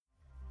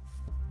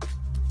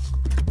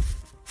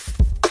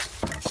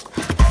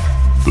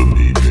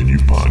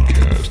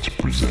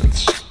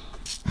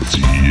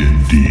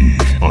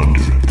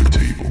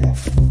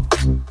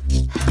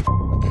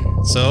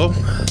So,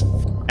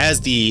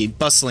 as the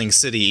bustling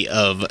city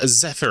of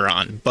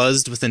Zephyron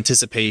buzzed with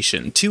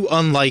anticipation, two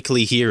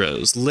unlikely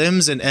heroes,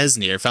 Limbs and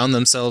Esnir, found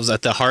themselves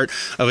at the heart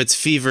of its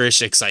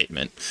feverish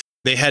excitement.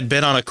 They had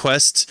been on a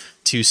quest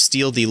to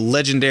steal the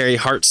legendary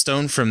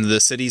Heartstone from the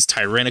city's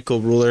tyrannical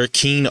ruler,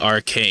 King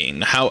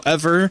Arcane.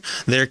 However,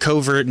 their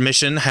covert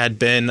mission had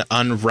been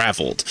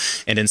unraveled,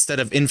 and instead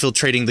of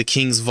infiltrating the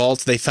king's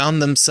vault, they found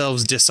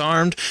themselves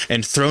disarmed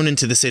and thrown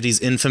into the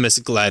city's infamous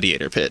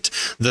gladiator pit,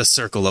 the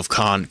Circle of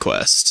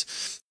Conquest.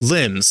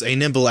 Limbs, a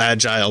nimble,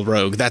 agile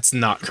rogue. That's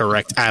not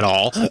correct at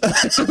all. Thanks,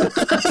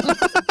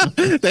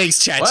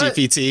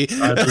 ChatGPT.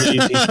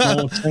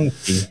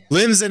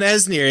 Limbs and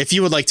Esnir, if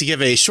you would like to give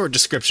a short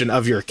description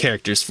of your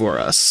characters for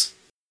us.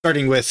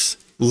 Starting with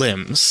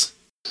Limbs.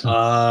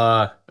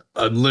 I'm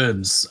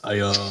Limbs. I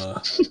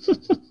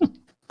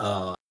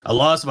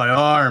lost my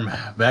arm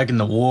back in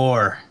the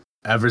war.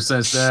 Ever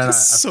since then, I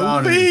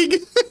found big.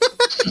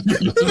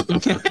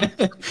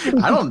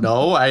 I don't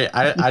know.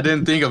 I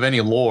didn't think of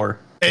any lore.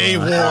 A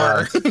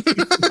war.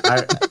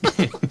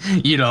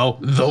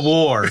 The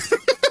war.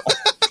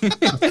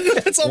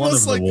 It's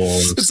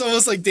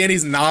almost like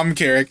Danny's Nom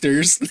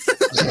characters.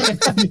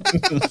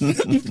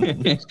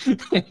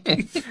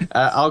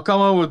 I'll come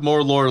up with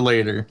more lore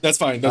later. That's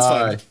fine. That's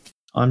fine.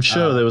 I'm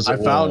sure there was. I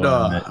found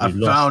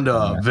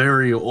a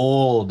very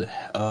old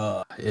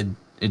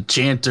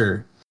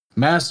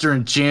master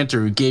enchanter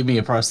who gave me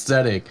a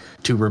prosthetic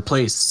to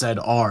replace said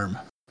arm.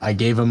 I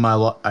gave him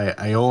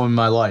I owe him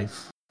my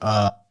life.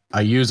 I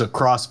use a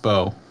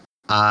crossbow.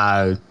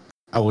 I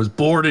was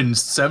born in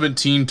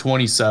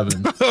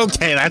 1727.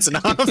 Okay, that's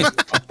enough.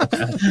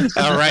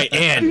 All right,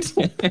 and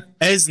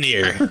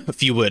Esnir,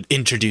 if you would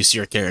introduce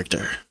your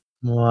character.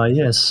 Why,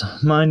 yes,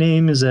 my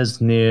name is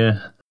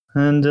Esnir,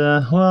 and,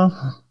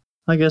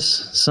 I guess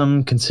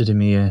some consider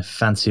me a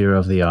fancier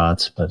of the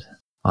arts, but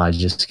I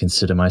just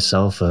consider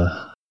myself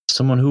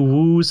someone who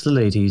woos the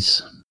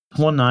ladies.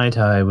 One night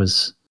I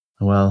was,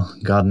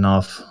 gotten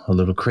off a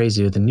little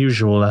crazier than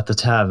usual at the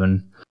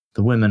tavern.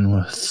 The women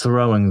were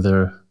throwing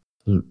their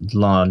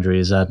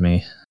laundries at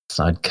me,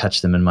 so I'd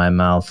catch them in my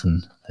mouth,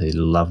 and they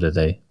loved it.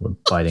 They were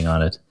biting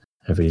on it,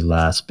 every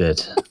last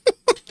bit,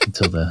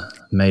 until the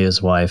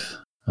mayor's wife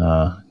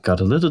got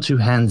a little too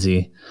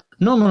handsy.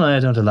 Normally I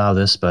don't allow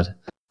this, but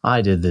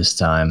I did this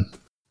time.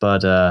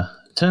 But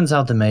turns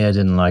out the mayor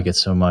didn't like it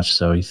so much,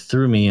 so he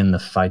threw me in the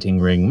fighting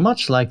ring,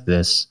 much like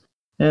this.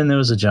 And there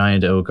was a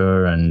giant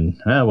ogre, and,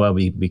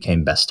 we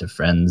became best of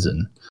friends,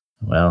 and,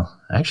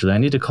 actually I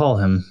need to call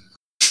him.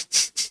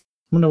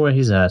 Wonder where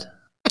he's at.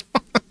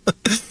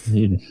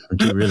 He'd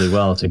do really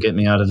well to get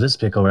me out of this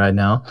pickle right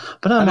now.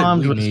 But I'm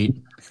armed with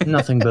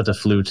nothing but a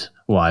flute.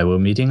 Why, we're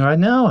meeting right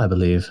now, I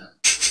believe.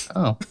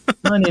 Oh.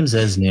 My name's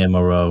Esnir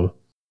Moreau.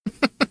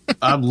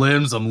 I'm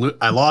Limbs.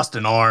 I lost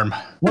an arm.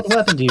 What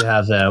weapon do you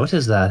have there? What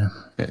is that?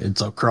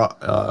 It's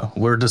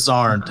we're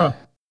disarmed.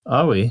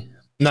 Are we?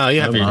 No,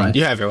 you have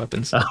your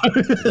weapons.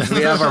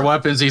 We have our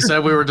weapons. He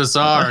said we were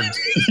disarmed.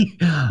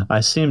 I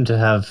seem to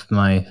have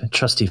my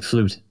trusty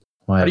flute.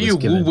 How do you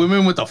woo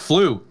women with a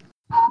flute?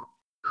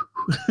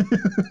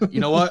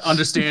 You know what?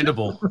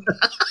 Understandable.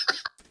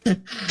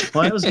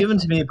 Well, it was given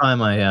to me by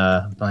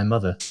my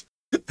mother.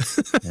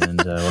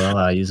 And,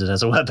 I use it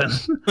as a weapon.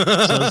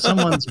 So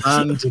someone's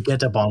bound to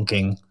get a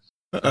bonking.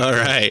 All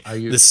right.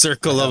 The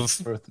circle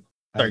of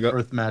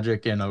earth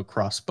magic and a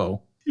crossbow.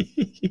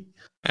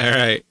 All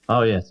right.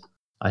 Oh, yes.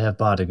 I have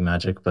bardic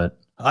magic, but...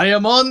 I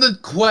am on the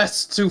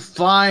quest to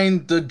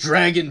find the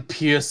Dragon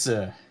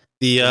Piercer.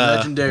 The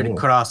legendary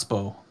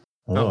crossbow.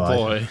 Oh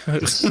boy.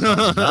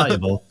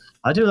 Valuable.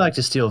 I do like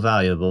to steal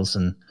valuables,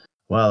 and,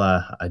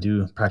 I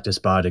do practice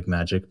bardic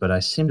magic, but I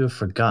seem to have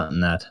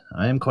forgotten that.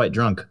 I am quite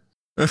drunk.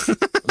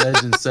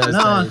 Legend says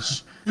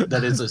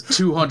that is a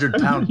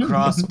 200-pound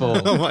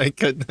crossbow. Oh my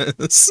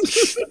goodness.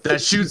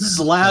 That shoots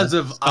slabs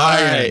of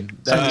iron.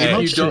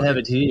 You should have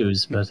it to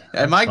use, but...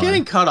 Am I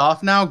getting cut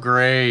off now?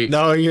 Great.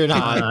 No, you're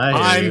not.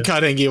 I'm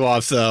cutting you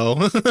off,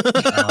 though.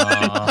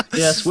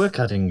 Yes, we're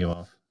cutting you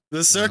off.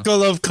 The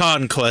Circle of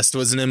Conquest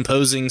was an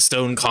imposing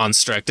stone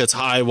construct, its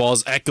high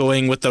walls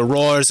echoing with the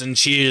roars and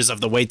cheers of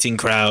the waiting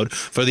crowd.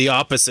 For the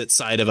opposite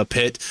side of a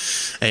pit,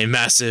 a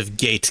massive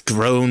gate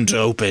groaned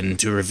open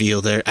to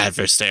reveal their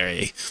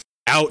adversary.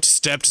 Out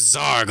stepped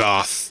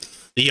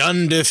Zargoth, the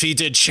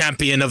undefeated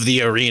champion of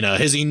the arena,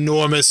 his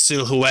enormous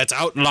silhouette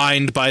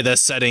outlined by the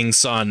setting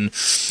sun.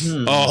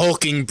 A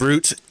hulking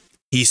brute,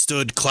 he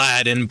stood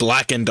clad in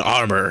blackened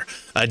armor,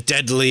 a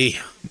deadly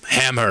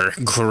hammer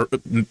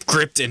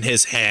gripped in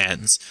his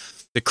hands.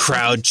 The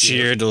crowd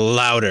cheered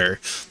louder,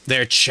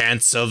 their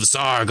chants of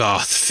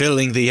Zargoth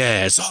filling the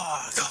air.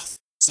 Zargoth!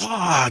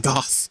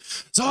 Zargoth!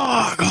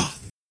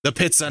 Zargoth! The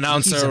pit's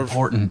announcer...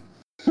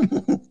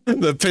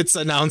 The pit's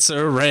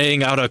announcer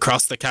rang out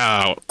across the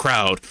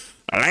crowd.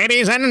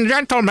 Ladies and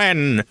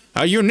gentlemen,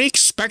 a unique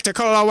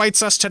spectacle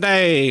awaits us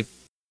today.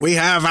 We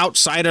have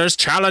outsiders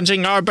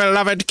challenging our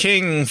beloved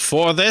king.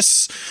 For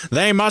this,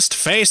 they must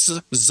face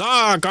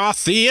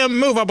Zargoth the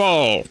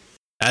Immovable.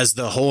 As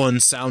the horn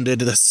sounded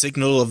the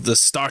signal of the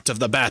start of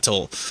the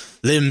battle,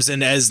 Limbs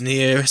and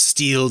Esnir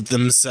steeled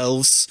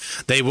themselves.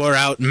 They were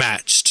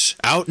outmatched,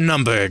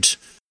 outnumbered.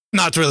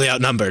 Not really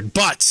outnumbered,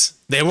 but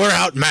they were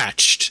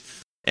outmatched.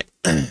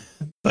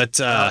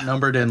 But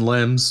Outnumbered in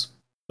limbs.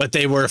 but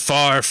they were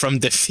far from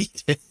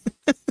defeated.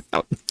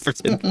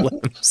 Outnumbered in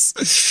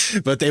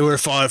limbs. But they were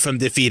far from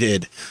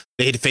defeated.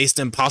 They'd faced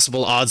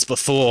impossible odds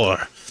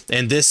before,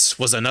 and this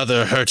was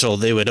another hurdle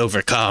they would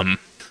overcome.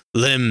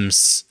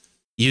 Limbs,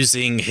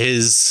 using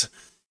his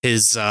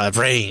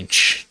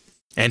range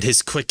and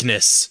his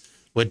quickness,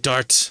 would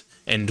dart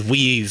and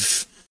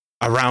weave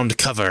around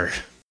cover.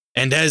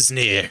 And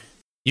Esnir,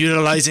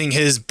 utilizing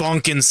his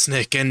bonkin'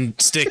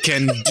 stick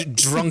and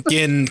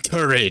drunken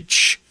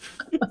courage.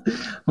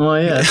 Oh,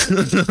 yeah.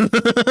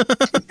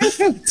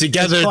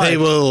 Together they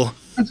will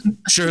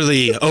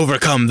surely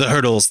overcome the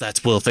hurdles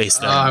that will face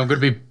them.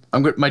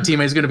 My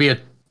teammate's gonna be a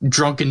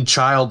drunken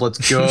child.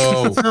 Let's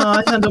go. No,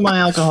 I handle my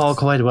alcohol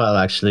quite well,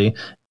 actually.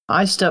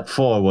 I step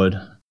forward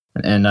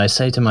and I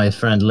say to my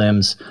friend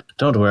Limbs,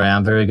 don't worry,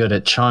 I'm very good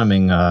at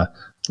charming,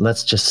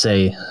 let's just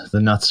say,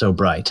 the not so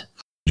bright.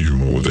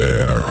 You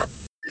there.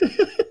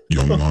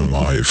 Your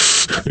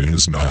life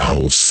is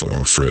now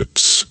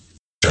forfeit.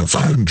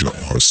 Defend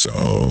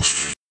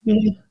yourself.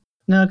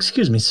 Now,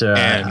 excuse me, sir.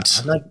 And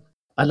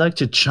I'd like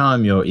to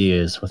charm your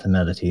ears with a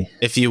melody.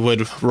 if you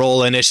would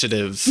roll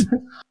initiative.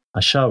 I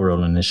shall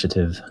roll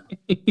initiative.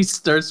 He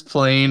starts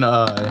playing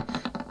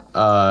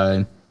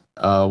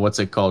what's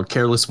it called?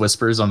 Careless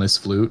Whispers on his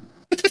flute.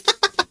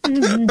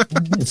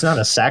 It's not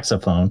a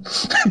saxophone.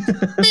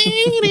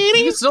 You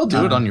can still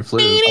do it on your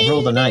flute. I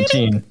rolled a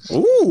 19.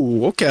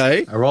 Ooh,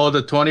 okay. I rolled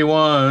a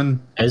 21.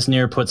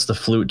 Esnir puts the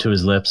flute to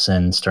his lips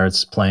and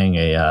starts playing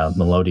a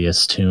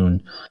melodious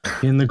tune.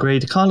 In the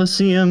great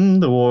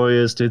Colosseum, the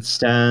warriors did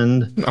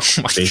stand,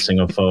 Oh my facing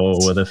a foe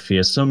with a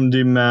fearsome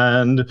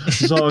demand.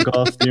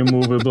 Zargoth the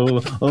immovable,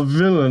 a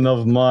villain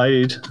of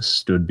might,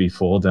 stood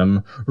before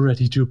them,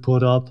 ready to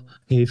put up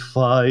a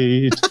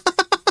fight.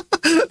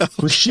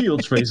 With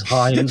shields raised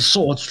high and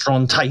swords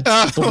drawn tight,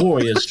 the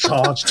warriors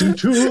charged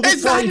into the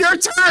It's not fight. your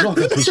turn!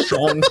 Zargoth was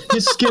strong,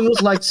 his skin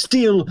was like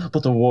steel,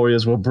 but the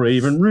warriors were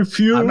brave and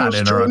refused I'm not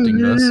interrupting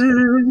to this.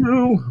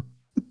 kneel.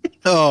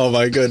 Oh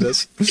my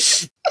goodness.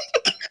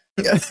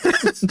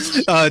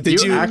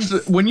 Did you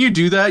actually, when you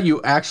do that,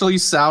 you actually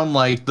sound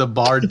like the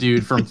bard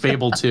dude from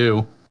Fable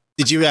 2.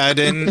 did you add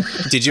in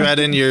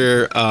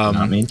your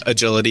Not me.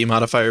 agility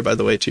modifier, by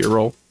the way, to your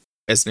roll,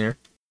 Esnir?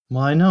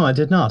 Why, no, I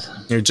did not.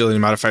 Your agility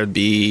modifier would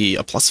be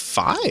a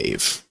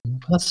 +5.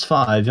 Plus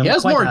 5. I'm He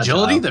has quite more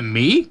agile. agility than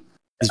me?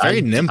 He's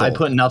very nimble. I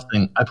put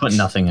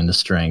nothing into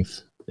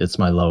strength. It's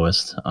my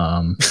lowest.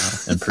 And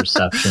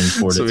perception,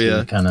 fortitude,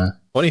 yeah. kind of.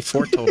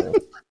 24 total.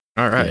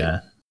 All right. Yeah.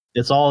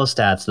 It's all the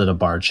stats that a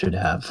bard should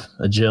have: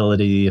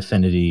 agility,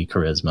 affinity,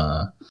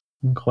 charisma.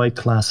 Quite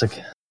classic.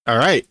 All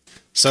right.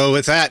 So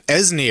with that,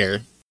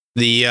 Esnir,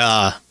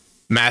 the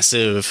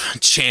massive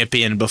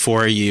champion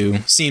before you,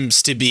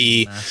 seems to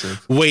be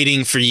Massive.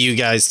 waiting for you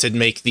guys to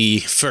make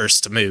the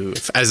first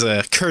move as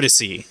a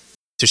courtesy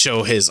to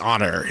show his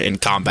honor in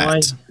combat. Why,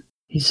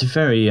 he's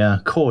very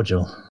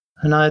cordial,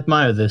 and I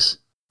admire this.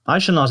 I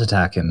shall not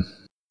attack him.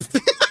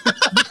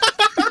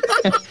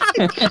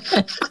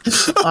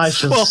 I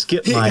shall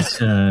skip my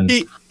turn.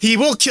 He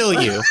will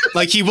kill you.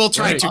 Like, he will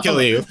try to kill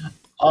you.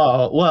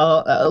 Oh,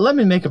 well, let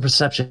me make a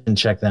perception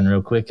check then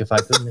real quick, if I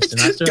could, Mr.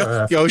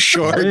 Master. Go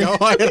sure. Go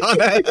ahead on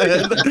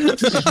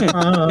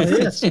that.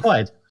 Yes,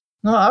 quite.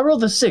 No, I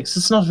rolled a 6.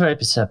 It's not very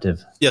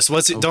perceptive. Yes,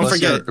 don't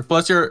forget.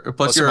 Plus your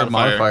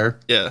modifier.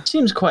 Yeah.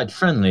 Seems quite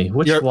friendly,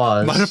 which Your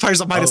was...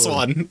 modifier's a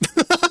 -1.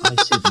 I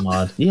see the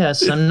mod.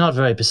 Yes, I'm not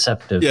very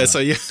perceptive. Yeah, so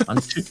you...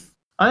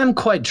 I am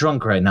quite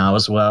drunk right now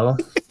as well.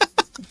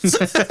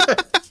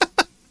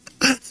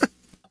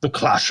 The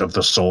clash of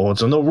the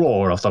swords and the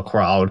roar of the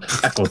crowd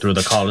echo through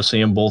the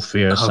Colosseum, both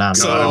fierce and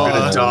So, I'm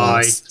gonna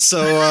die.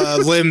 So,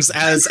 Limbs,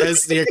 as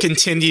Esnir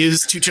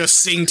continues to just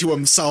sing to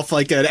himself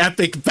like an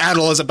epic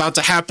battle is about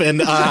to happen.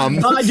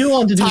 I do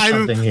want to do Time-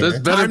 something here. This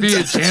better be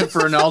a chant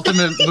for an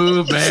ultimate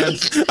move, man.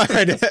 All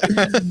right.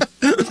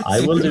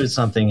 I will do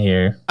something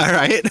here. All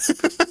right.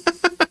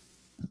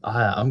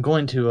 I'm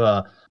going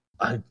to,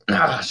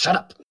 shut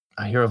up.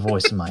 I hear a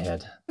voice in my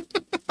head.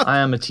 I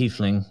am a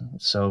tiefling,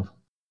 so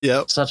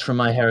Yep. such from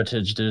my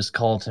heritage that is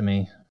called to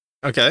me.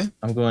 Okay.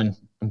 I'm going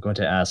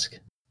to ask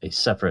a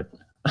separate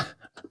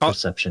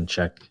perception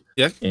check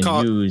Yeah. and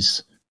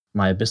use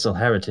my abyssal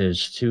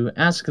heritage to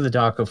ask the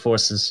darker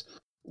forces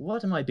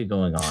what might be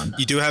going on.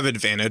 You do have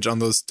advantage on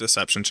those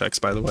deception checks,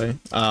 by the way.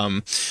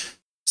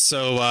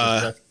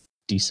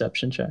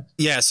 Deception check?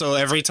 Yeah, so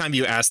every time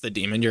you ask the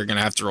demon, you're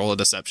gonna have to roll a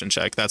deception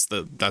check. That's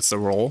the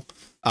roll.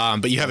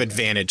 But you have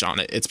advantage on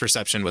it. It's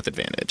perception with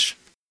advantage.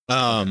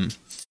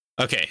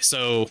 Okay,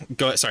 so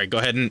go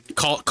ahead and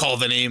call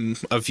the name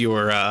of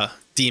your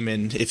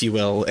demon, if you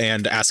will,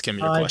 and ask him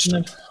your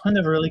question. I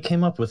never really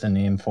came up with a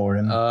name for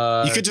him.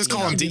 You could just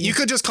call him. You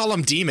could just call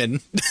him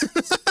demon.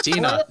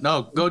 Tina.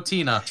 No, go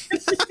Tina.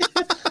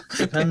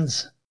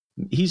 Depends.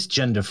 He's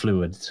gender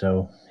fluid,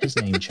 so his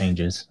name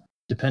changes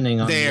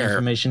depending on the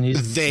information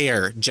he's.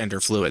 They're gender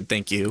fluid.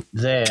 Thank you.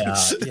 There,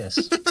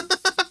 yes.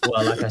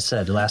 Well, like I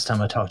said, last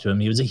time I talked to him,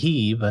 he was a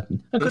he, but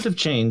I could have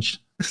changed.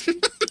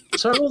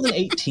 So I rolled an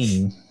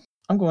 18.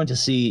 I'm going to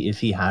see if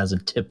he has a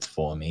tip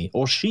for me,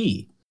 or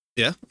she.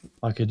 Yeah.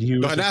 I could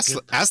use. Go ahead,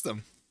 ask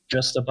them.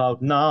 Just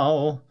about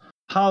now.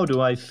 How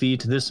do I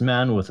feed this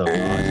man with a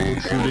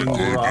shooting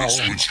growl? Would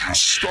you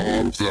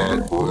stop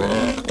that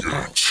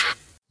racket?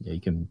 Yeah,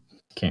 you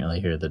can't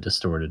really hear the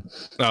distorted.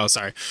 Oh,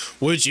 sorry.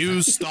 Would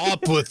you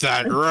stop with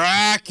that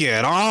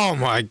racket? Oh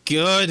my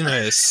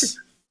goodness.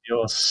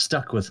 You're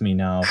stuck with me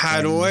now.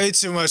 Had way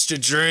too much to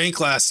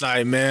drink last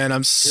night, man.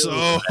 I'm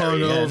so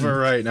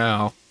hungover right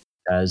now.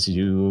 As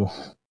you,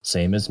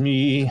 same as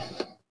me.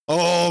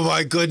 Oh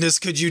my goodness,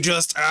 could you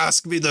just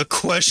ask me the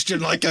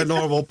question like a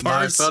normal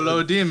person? My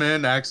fellow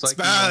demon acts like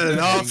it's bad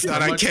enough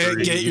that I can't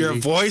get your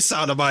voice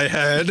out of my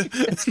head.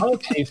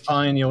 Okay,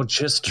 fine, you're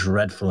just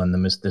dreadful in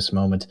this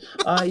moment.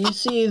 You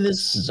see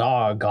this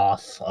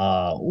Zargoth,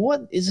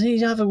 what does he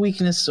have a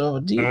weakness,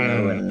 or do you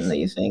know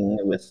anything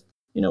with,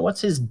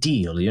 what's his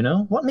deal,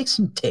 What makes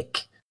him tick?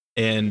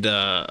 And,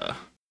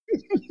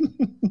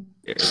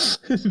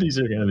 These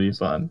are gonna be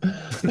fun.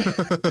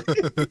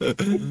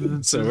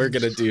 So we're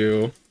gonna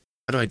do.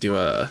 How do I do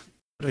a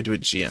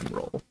GM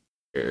roll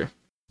here?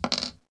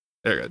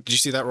 There we go. Did you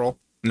see that roll?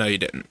 No, you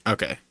didn't.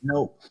 Okay.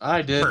 Nope,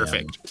 I did.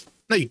 Perfect.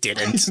 No, you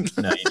didn't.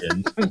 No, you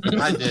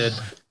didn't. I did.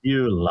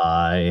 You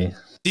lie.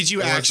 Did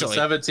you actually?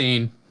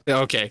 17.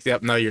 Okay.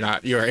 Yep. No, you're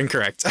not. You are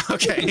incorrect.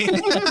 Okay.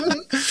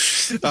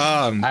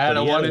 I had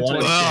a 1 in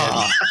 20.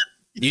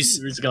 You're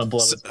just gonna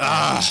blow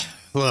us.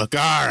 Look.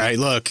 All right.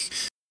 Look.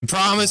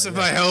 Promise if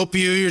I help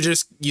you,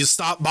 you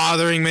stop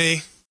bothering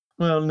me.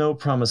 Well, no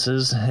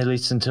promises, at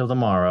least until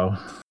tomorrow.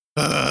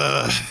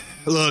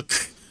 Look,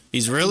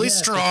 he's really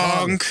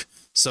strong,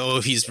 so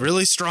if he's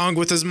really strong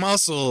with his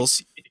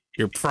muscles,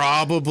 you're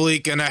probably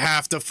gonna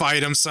have to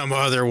fight him some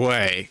other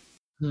way.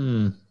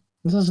 It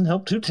doesn't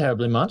help too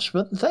terribly much,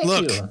 but thank you.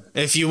 Look,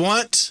 if you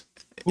want...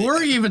 Who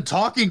are you even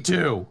talking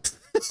to?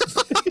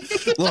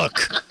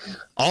 Look,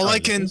 I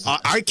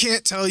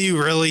can't tell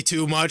you really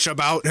too much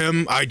about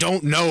him. I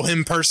don't know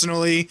him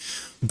personally,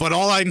 but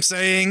all I'm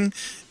saying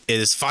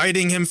is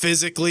fighting him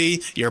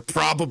physically, you're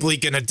probably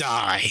gonna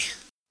die.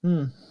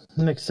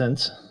 Makes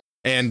sense.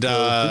 And we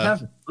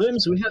have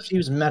to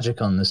use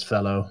magic on this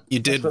fellow. You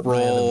did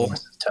roll,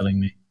 telling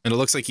me. And it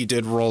looks like you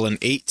did roll an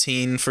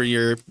 18 for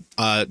your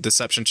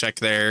deception check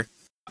there.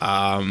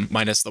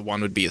 Minus the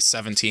 1 would be a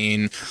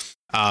 17.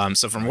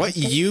 So from what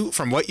you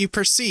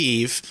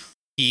perceive,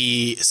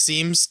 he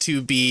seems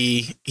to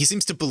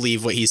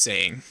believe what he's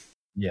saying.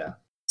 Yeah.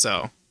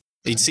 So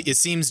it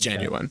seems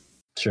genuine.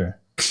 Sure.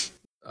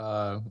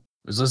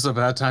 Is this a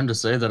bad time to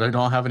say that I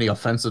don't have any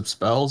offensive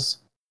spells?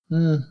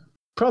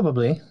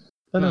 Probably.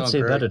 I don't see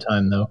a better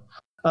time though.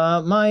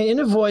 My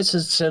inner voice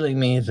is telling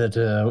me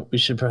that we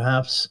should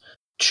perhaps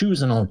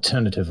choose an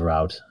alternative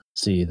route.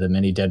 See the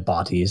many dead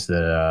bodies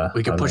that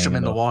we could push him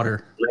in the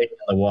water. In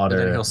the water.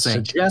 And then he'll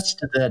sink.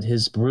 Suggest that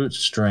his brute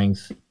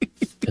strength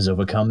has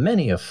overcome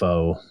many a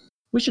foe.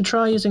 We should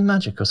try using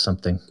magic or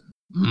something.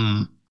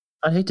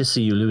 I'd hate to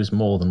see you lose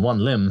more than one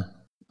limb.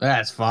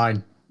 That's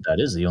fine. That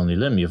is the only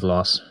limb you've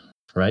lost,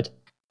 right?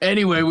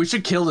 Anyway, we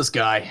should kill this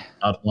guy.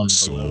 Not one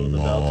below the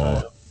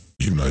belt.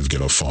 You guys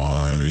get a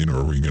fine, or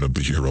are we gonna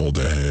be here all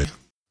day?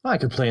 I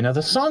could play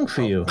another song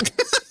for you.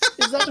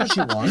 Is that what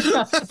you want?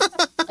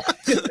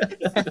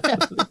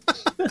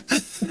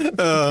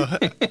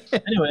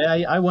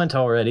 Anyway, I went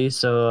already,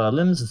 so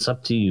Limbs, it's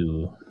up to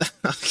you.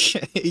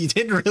 Okay, you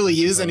didn't really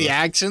use any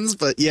actions,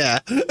 but yeah.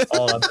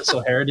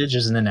 So Heritage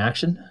isn't an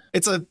action?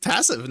 It's a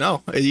passive.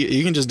 No,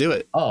 you can just do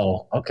it.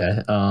 Oh,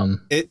 okay.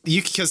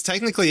 Because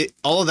technically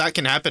all of that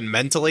can happen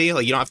mentally.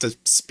 Like you don't have to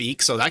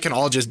speak, so that can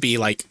all just be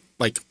like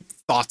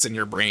thoughts in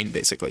your brain,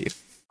 basically.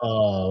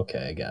 Oh,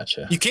 okay,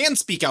 gotcha. You can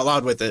speak out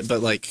loud with it,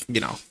 but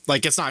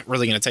it's not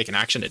really going to take an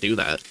action to do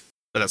that.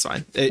 But that's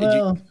fine.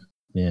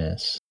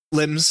 Yes.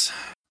 Limbs.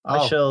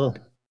 I shall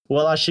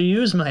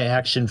use my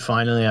action.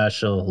 Finally, I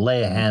shall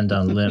lay a hand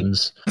on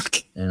Limbs,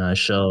 okay. And I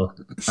shall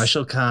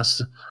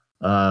cast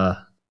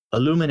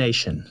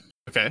illumination.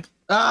 Okay.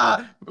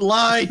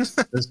 Light.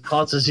 This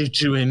causes you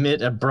to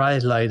emit a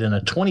bright light in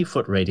a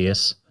 20-foot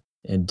radius.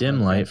 In dim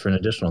light for an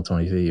additional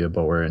 20 feet,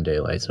 but we're in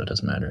daylight, so it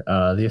doesn't matter.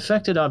 The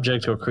affected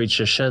object or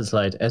creature sheds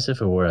light as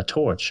if it were a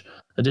torch.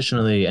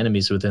 Additionally,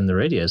 enemies within the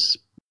radius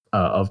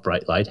of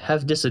bright light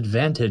have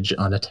disadvantage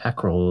on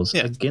attack rolls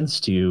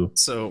against you.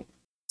 So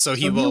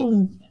he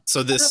will.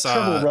 So this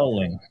trouble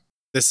rolling.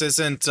 This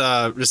isn't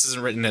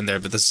written in there,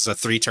 but this is a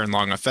 3-turn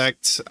long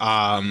effect.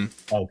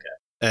 Okay.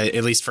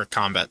 At least for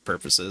combat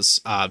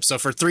purposes. So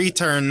for 3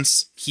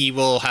 turns, he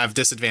will have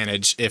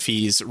disadvantage if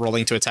he's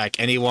rolling to attack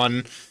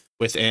anyone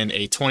within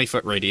a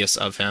 20-foot radius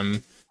of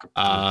him.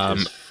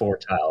 4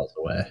 tiles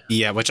away.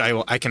 Yeah, which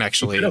I can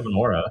actually. You could have an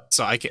aura.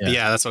 So I can.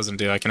 Yeah, that's what I was gonna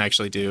do. I can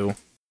actually do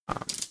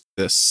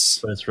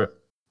this.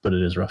 But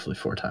it is roughly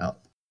 4 tiles.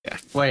 Yeah.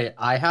 Wait,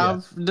 I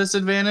have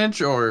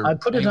disadvantage, or I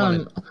put it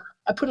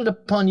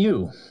upon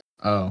you.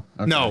 Oh,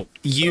 okay. No,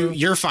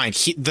 you're fine.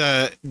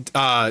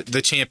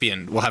 The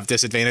champion will have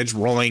disadvantage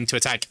rolling to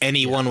attack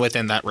anyone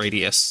within that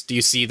radius. Do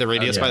you see the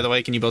radius, by the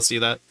way? Can you both see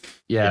that?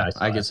 Yeah, Yeah,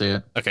 I can see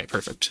it. Okay,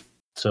 perfect.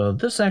 So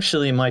this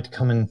actually might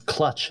come in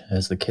clutch,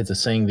 as the kids are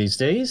saying these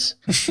days.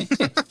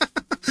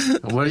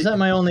 What Is that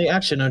my only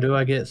action, or do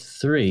I get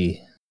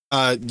 3?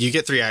 You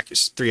get three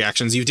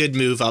actions. You did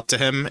move up to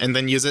him and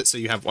then use it, so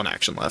you have 1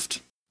 action left.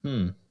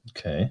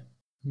 Okay.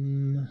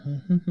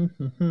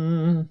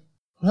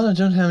 Well, I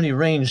don't have any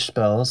ranged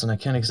spells, and I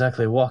can't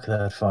exactly walk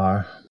that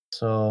far.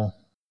 So,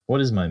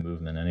 what is my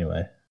movement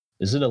anyway?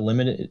 Is it a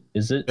limited?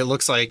 Is it It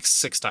looks like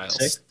 6 tiles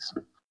 6?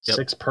 Yep.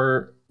 6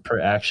 per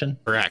action?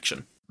 per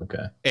action.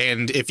 Okay.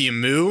 And if you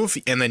move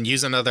and then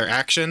use another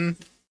action,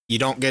 you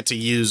don't get to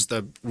use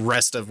the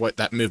rest of what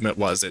that movement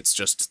was. It's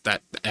just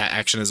that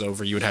action is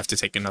over. You would have to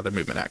take another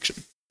movement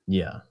action.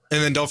 Yeah.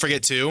 And then don't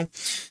forget too,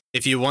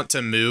 if you want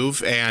to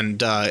move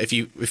and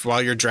if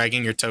while you're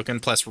dragging your token,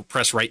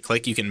 press right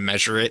click, you can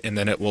measure it and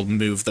then it will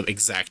move the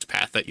exact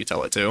path that you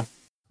tell it to.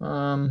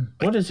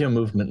 What is your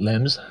movement,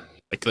 Limbs?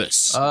 Like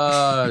this.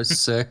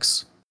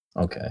 6.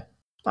 Okay.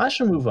 I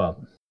should move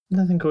up.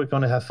 I think we're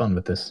going to have fun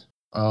with this.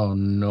 Oh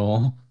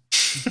no.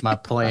 My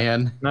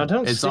plan. No,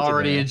 don't. It's stick it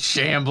already there. in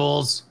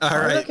shambles. All I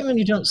right. recommend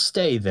you don't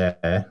stay there.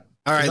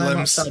 All right, I'm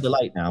Limbs. outside the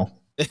light now.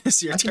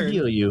 It's your I can turn.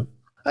 heal you.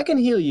 I can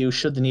heal you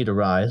should the need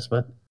arise,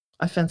 but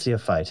I fancy a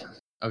fight.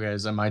 Okay,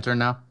 is it my turn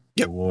now?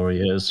 Yep. The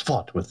warriors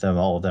fought with them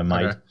all their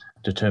might, Okay.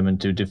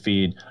 determined to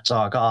defeat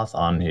Zargoth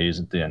on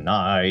his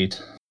night.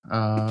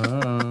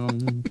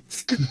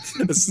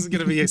 This is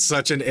gonna be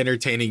such an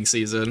entertaining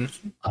season.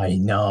 I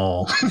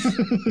know.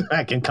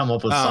 I can come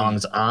up with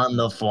songs on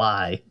the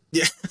fly.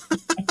 Yeah.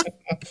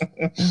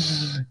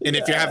 And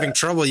if you're having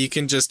trouble, you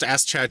can just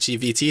ask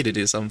ChatGPT to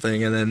do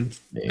something, and then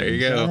there you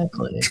go.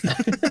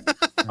 Exactly.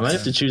 I might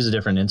have to choose a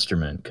different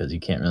instrument because you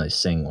can't really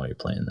sing while you're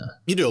playing the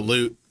You do a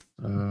lute.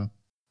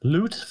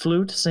 lute,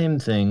 flute, same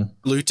thing.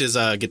 Lute is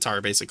a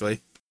guitar,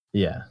 basically.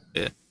 Yeah.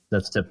 Yeah.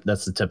 That's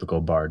the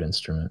typical bard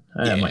instrument.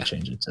 I Yeah. might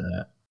change it to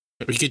that.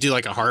 You could do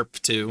like a harp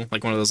too,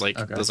 like one of those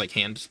Okay. those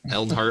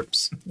handheld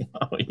harps.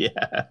 Oh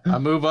yeah. I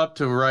move up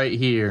to right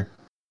here.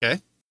 Okay.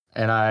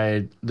 And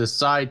I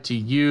decide to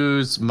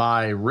use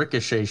my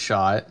ricochet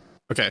shot.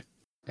 Okay.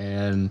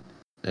 And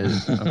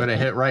I'm gonna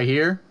hit right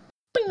here.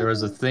 There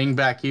was a thing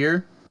back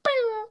here.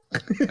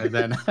 And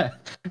then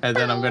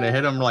I'm gonna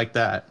hit him like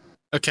that.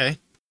 Okay.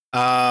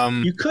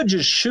 You could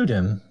just shoot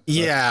him.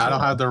 Yeah. I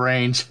don't have the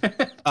range.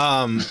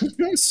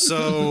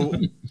 So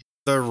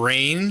the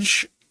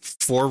range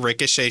for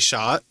ricochet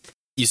shot,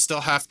 you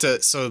still have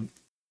to. So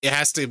it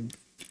has to.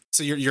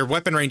 So your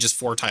weapon range is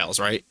 4 tiles,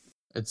 right?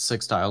 It's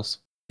 6 tiles.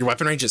 Your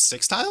weapon range is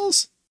 6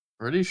 tiles.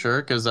 Pretty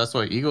sure, because that's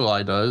what Eagle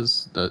Eye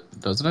does,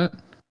 doesn't it?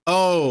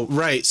 Oh,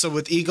 right. So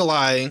with Eagle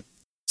Eye,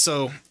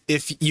 so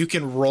if you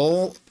can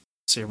roll.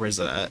 See, where's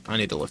that at? I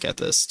need to look at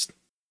this.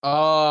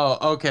 Oh,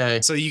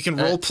 okay. So you can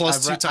roll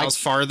plus 2 tiles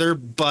farther,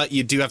 but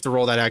you do have to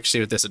roll that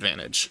actually with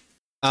disadvantage.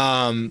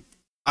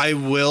 I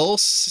will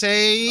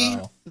say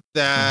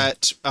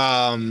that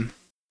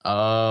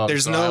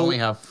there's so no. I only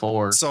have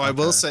 4. So I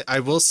will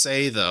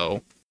say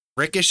though,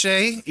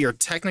 ricochet, you're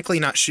technically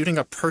not shooting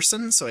a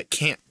person, so it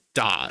can't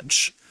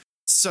dodge.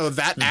 So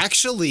that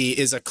actually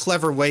is a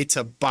clever way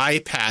to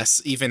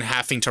bypass even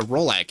having to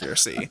roll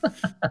accuracy.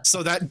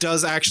 So that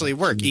does actually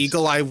work.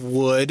 Eagle Eye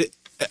would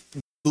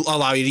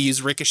allow you to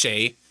use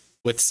ricochet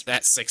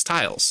at 6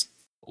 tiles.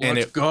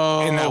 Let's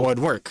go. And that would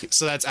work.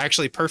 So that's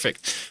actually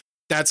perfect.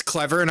 That's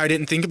clever, and I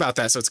didn't think about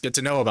that, so it's good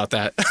to know about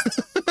that.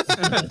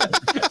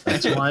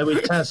 That's why we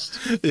test.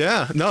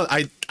 Yeah, no,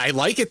 I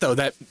like it though.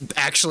 That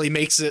actually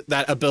makes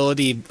that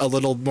ability a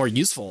little more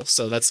useful.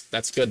 So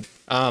that's good.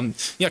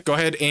 Yeah, go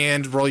ahead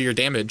and roll your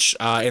damage,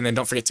 and then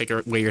don't forget to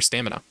take away your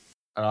stamina.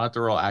 I don't have to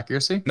roll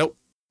accuracy? Nope.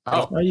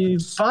 Oh, Well, you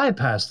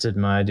bypassed it,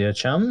 my dear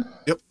chum.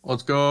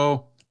 let's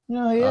go.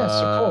 Oh, yes,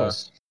 of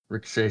course.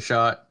 Ricochet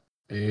shot.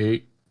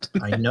 8.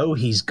 I know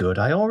he's good.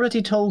 I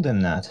already told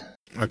him that.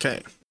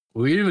 Okay.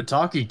 Who are you even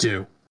talking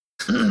to?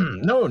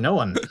 No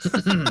one.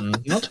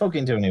 Not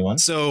talking to anyone.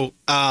 So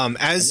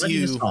as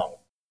you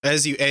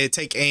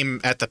take aim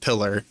at the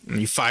pillar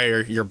and you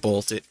fire your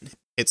bolt, it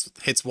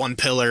hits one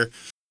pillar,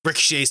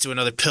 ricochets to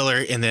another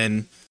pillar, and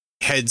then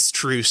heads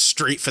true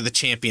straight for the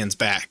champion's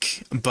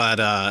back. But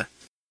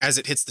as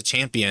it hits the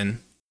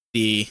champion,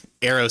 the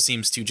arrow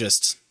seems to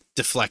just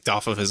deflect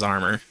off of his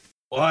armor.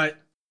 What?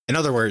 In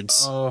other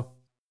words, Oh.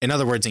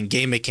 in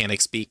game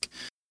mechanics speak,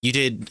 you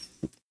did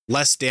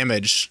less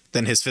damage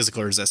than his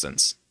physical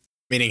resistance,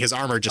 meaning his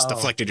armor just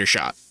deflected your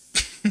shot.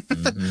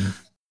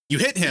 You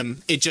hit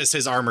him,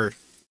 his armor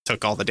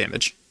took all the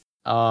damage.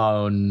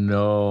 Oh,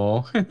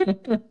 no.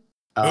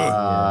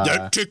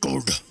 That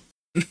tickled.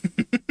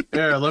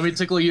 Here, let me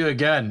tickle you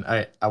again.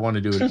 I want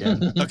to do it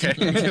again. Okay,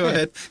 go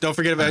ahead. Don't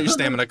forget about your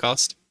stamina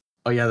cost.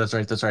 Oh, yeah, that's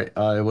right. It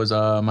was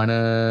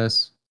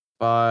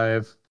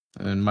 -5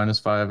 and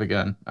 -5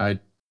 again.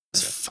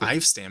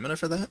 5 stamina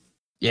for that?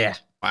 Yeah.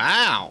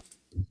 Wow.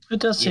 It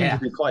does seem to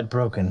be quite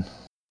broken.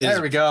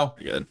 There we go.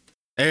 Good.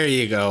 There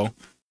you go.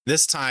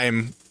 This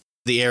time,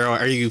 The arrow,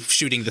 are you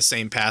shooting the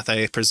same path,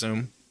 I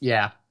presume?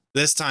 Yeah.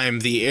 This time,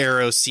 the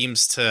arrow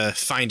seems to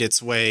find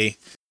its way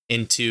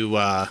into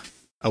a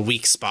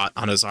weak spot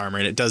on his armor,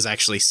 and it does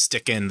actually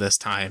stick in this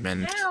time.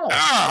 And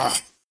Ah!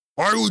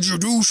 Why would you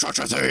do such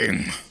a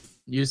thing?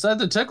 You said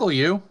to tickle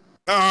you.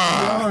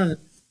 Ah! You're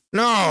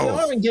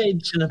No!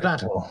 engaged in a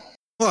battle.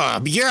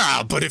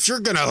 Yeah, but if you're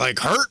gonna, like,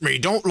 hurt me,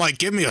 don't, like,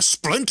 give me a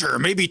splinter.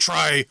 Maybe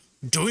try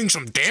doing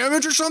some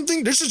damage or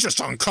something? This is just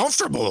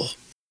uncomfortable.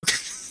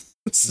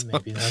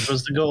 Maybe that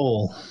was the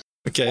goal.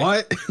 Okay.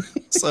 What?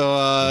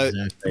 So,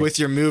 Exactly. with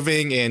your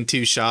moving and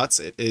 2 shots,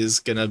 it is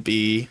gonna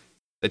be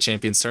the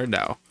champion's turn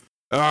now.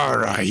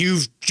 Alright,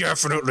 you've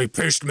definitely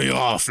pissed me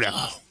off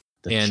now.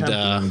 The And,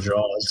 champion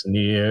draws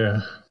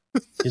near.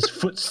 His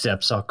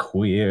footsteps are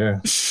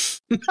queer.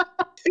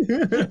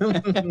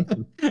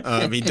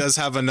 He does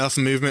have enough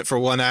movement for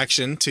 1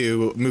 action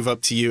to move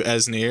up to you,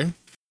 Esnir,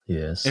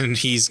 Yes. and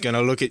he's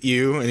gonna look at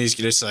you and he's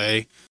gonna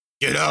say,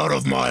 Get out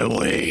of my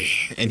way.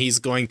 and he's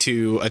going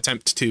to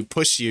attempt to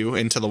push you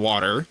into the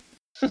water.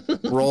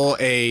 Roll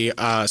a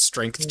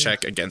strength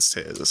check against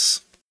his.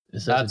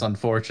 Is that That's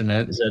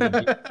unfortunate. is that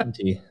a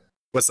D20?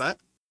 What's that?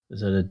 Is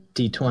that a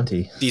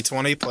D20?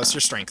 D20 plus your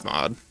strength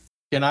mod.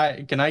 Can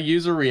I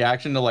use a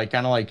reaction to like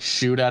kind of like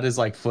shoot at his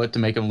like foot to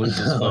make him lose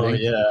his Oh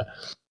footing? yeah.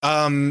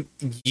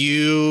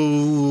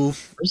 You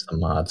Where's the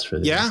mods for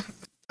this? yeah,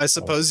 I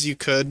suppose you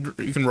can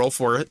roll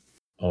for it.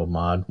 Oh,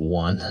 mod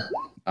 1.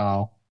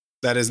 Oh.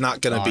 That is not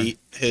gonna Darn. beat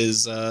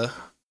his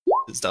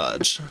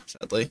dodge,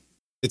 sadly.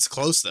 It's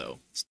close though.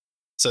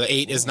 So the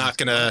 8 is not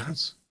going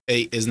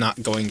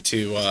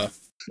to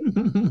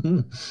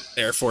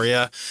there for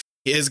you.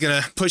 He is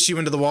gonna push you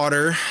into the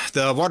water.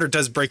 The water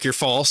does break your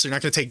fall, so you're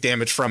not gonna take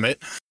damage from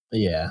it.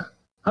 Yeah.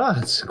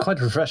 It's quite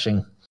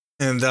refreshing.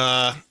 And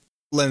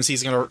Limbs,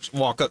 he's gonna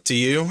walk up to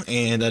you,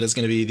 and that is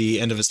gonna be the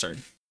end of his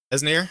turn.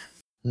 Esnir?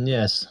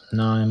 Yes.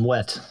 No, I'm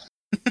wet.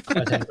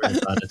 Quite angry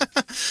about it.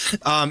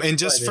 And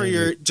just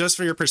Quite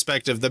for your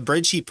perspective, the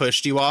bridge he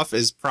pushed you off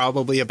is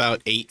probably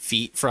about 8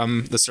 feet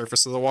from the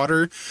surface of the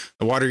water.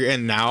 The water you're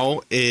in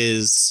now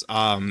is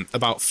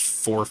about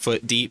 4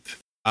 foot deep.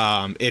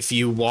 If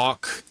you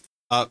walk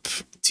up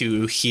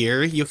to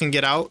here, you can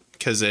get out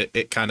because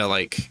it's kind of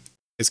like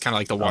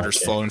the water's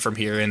Okay. flowing from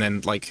here, and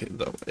then like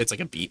it's like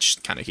a beach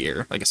kind of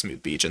here, like a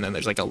smooth beach, and then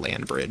there's like a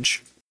land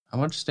bridge. How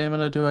much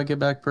stamina do I get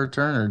back per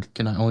turn, or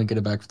can I only get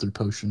it back through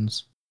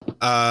potions? You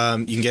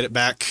can get it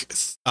back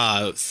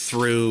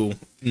through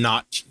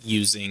not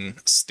using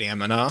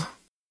stamina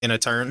in a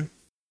turn.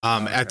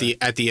 At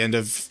the end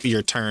of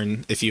your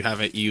turn, if you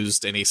haven't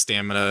used any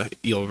stamina,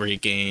 you'll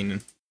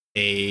regain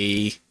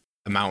a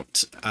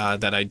amount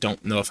that I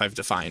don't know if I've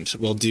defined.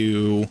 We'll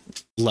do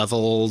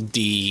level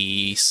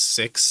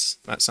D6.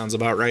 That sounds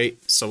about right.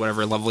 So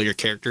whatever level your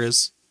character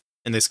is.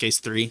 In this case,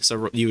 3.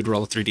 So you would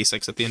roll a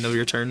 3d6 at the end of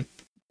your turn.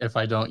 If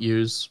I don't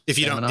use If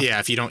you stamina?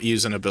 if you don't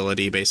use an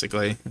ability,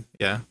 basically,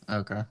 yeah.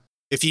 Okay.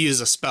 If you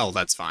use a spell,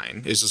 that's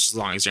fine. It's just as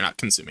long as you're not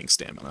consuming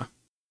stamina.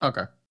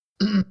 Okay.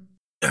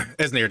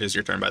 As near it is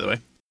your turn, by the way.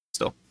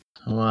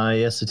 Why,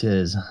 yes, it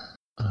is.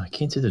 I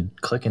can't do the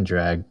click and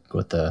drag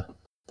with the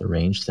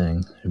range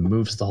thing. It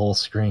moves the whole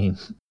screen.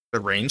 The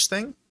range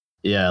thing?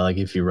 Yeah, like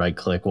if you right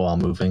click while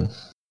moving.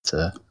 It's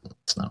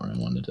not what I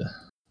wanted to.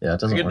 Yeah, it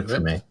doesn't can work do for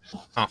it. me.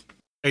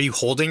 Are you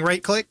holding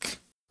right click?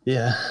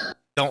 Yeah.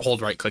 Don't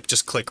hold right click.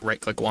 Just click right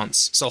click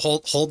once. So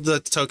hold the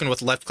token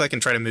with left click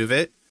and try to move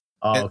it,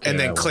 Oh, and, okay. and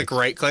then that click works.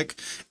 right click,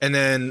 and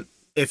then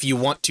if you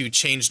want to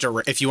change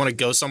if you want to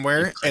go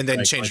somewhere and then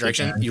right change click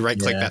direction, again. you right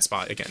click Yeah. that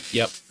spot again.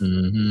 Yep.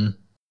 Mm-hmm.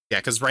 Yeah,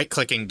 because right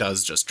clicking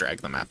does just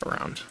drag the map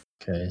around.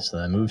 Okay, so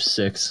that moves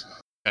 6.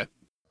 Okay.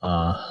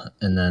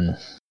 And then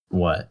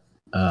what?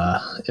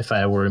 If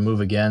I were to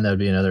move again, that would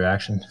be another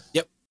action.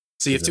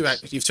 So you have So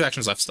that's- you have 2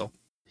 actions left still.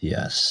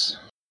 Yes.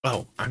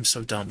 Oh, I'm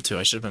so dumb too.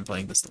 I should have been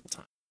playing this the whole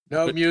time.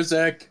 No But-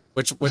 music.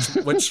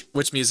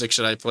 Which music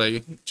should I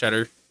play,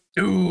 Cheddar?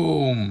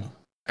 Doom.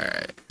 All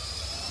right.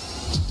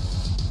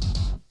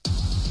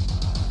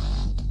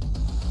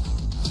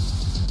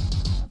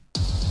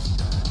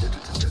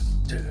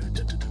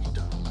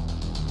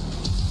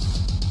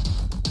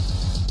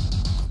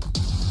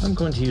 I'm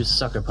going to use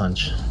Sucker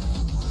Punch.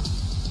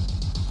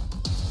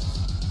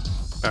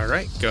 All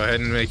right. Go ahead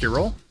and make your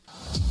roll.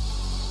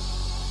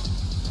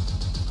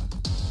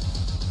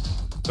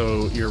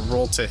 So your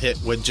roll to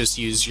hit would just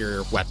use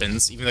your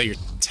weapons, even though you're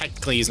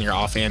technically using your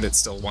offhand. It's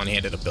still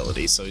one-handed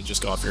ability. So you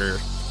just go off your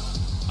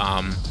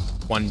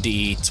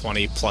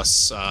 1d20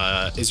 plus.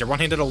 Is your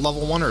one-handed a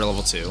level 1 or a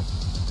level 2?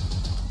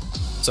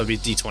 So it'd be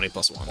d20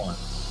 plus 1. 1.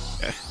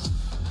 Okay.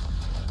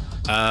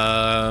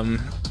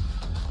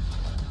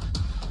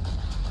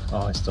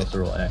 Oh, I still have to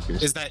roll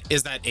accuracy.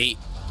 Is that 8?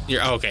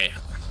 You're okay.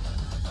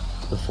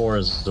 The 4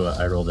 is what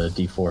I rolled a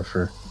d4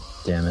 for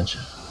damage.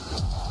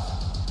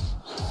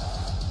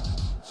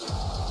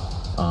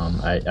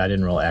 I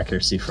didn't roll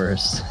accuracy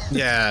first.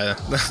 Yeah.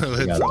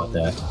 Forgot about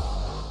that.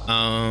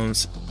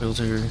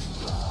 Builder.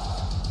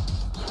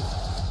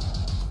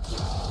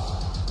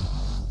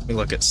 Let me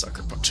look at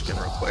Sucker Punch again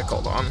real quick.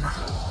 Hold on.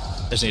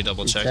 just need to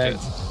double check Attack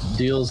it.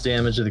 deals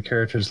damage to the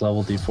character's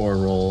level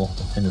D4 roll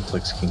and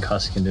inflicts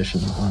concuss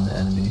condition on the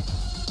enemy.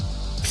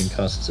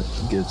 Concussed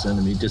gives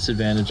enemy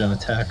disadvantage on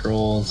attack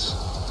rolls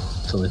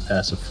until they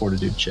pass a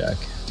fortitude check.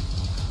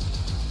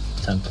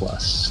 10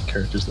 plus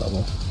character's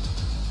level.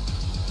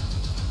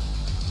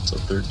 So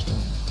 13.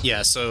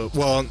 Yeah, so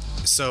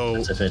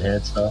That's if it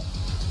hits though.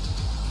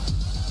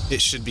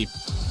 it shouldn't be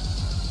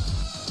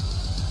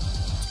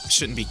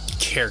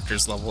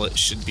character's level, it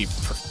should be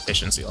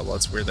proficiency level.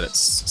 It's weird that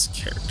it's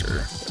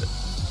character.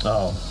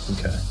 Oh,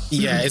 okay.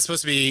 Yeah, it's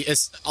supposed to be,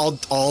 it's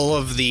all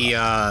of the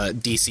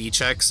DC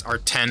checks are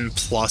 10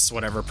 plus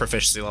whatever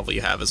proficiency level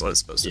you have is what it's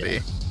supposed to be.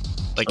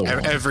 Like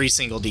every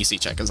single DC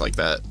check is like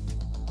that.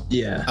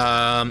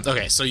 Yeah.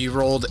 Okay, so you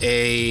rolled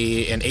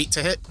an 8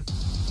 to hit.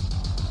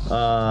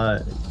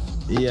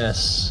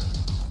 Yes.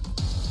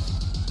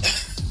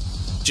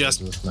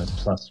 Just with my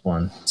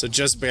 +1. So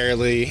just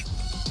barely.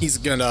 He's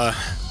gonna.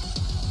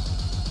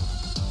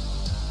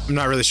 I'm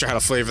not really sure how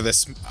to flavor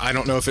this. I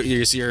don't know if it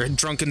is your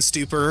drunken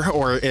stupor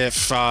or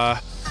if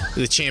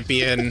the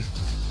champion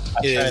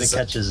trying to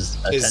catch his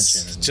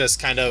attention. Just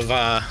kind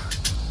of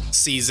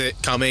sees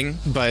it coming,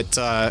 but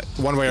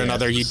one way or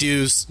another, you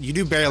do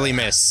barely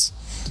miss.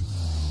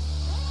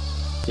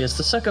 Yes,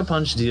 the sucker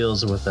punch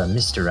deals with a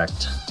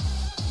misdirect.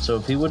 So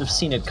if he would have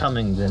seen it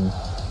coming, then...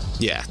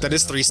 Yeah, that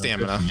is 3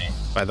 stamina,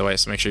 by the way,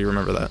 so make sure you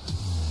remember that.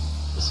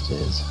 Yes, it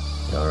is.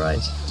 You're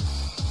right.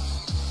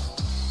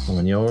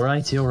 When you're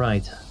right, you're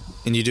right.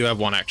 And you do have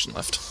 1 action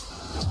left.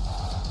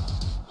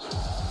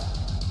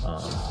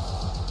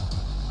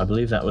 I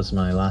believe that was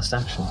my last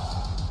action.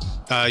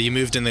 You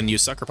moved and then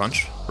used sucker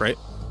punch, right?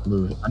 I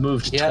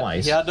moved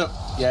twice. He had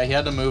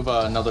to move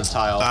another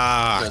tile.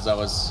 Because I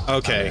was...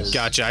 Okay,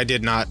 gotcha. I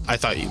did not... I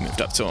thought you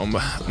moved up to him.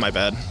 My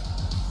bad.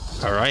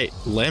 All right,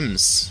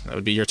 limbs. That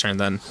would be your turn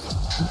then.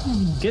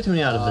 Get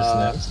me out of this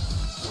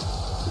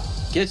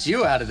next. Get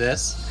you out of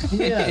this.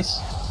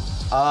 Yes.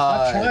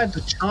 I tried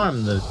to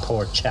charm the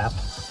poor chap,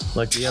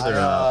 like the other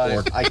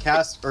orc. I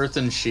cast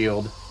Earthen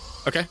Shield.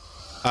 Okay.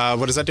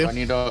 What does that do? I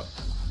need a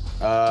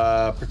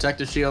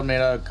protective shield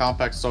made out of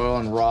compact soil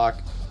and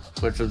rock,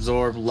 which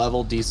absorb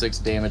level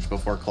D6 damage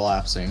before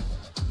collapsing.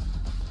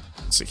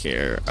 Let's see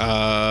here.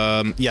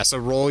 Yeah. So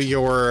roll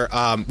your.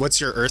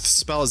 What's your Earth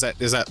spell? Is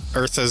that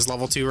Earth is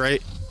level 2,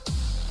 right?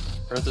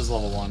 Earth is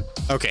level 1.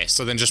 Okay.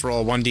 So then just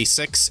roll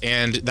 1d6,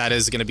 and that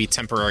is going to be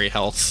temporary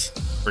health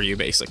for you,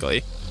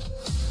 basically.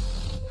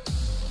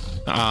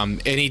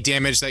 Any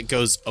damage that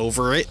goes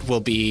over it will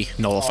be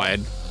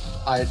nullified.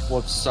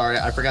 Whoops, sorry,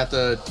 I forgot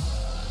to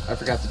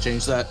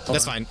change that. Hold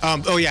That's on.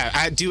 fine. Oh yeah,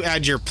 add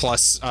your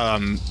plus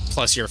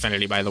your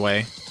affinity, by the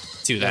way,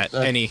 to that.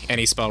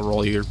 Any spell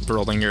roll you're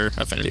rolling your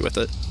affinity with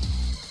it.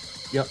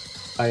 Yep.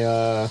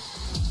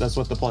 That's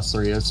what the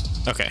 +3 is.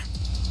 Okay.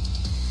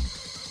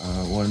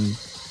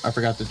 I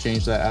forgot to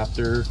change that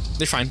after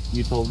They're fine.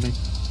 you told me.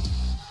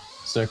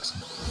 6.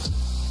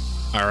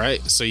 All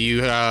right. So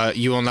you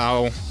will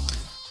now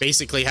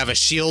basically have a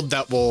shield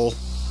that will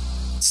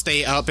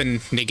stay up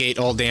and negate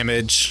all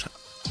damage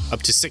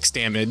up to 6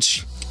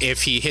 damage.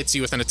 If he hits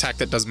you with an attack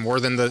that does more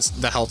than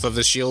the health of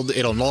the shield,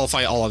 it'll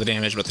nullify all of the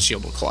damage, but the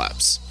shield will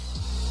collapse.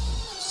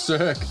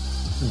 Sick.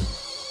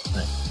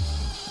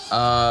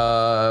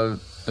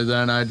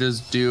 Then I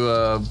just do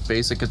a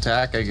basic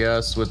attack, I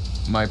guess, with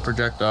my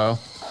projectile.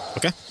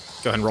 Okay.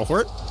 Go ahead and roll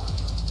for it.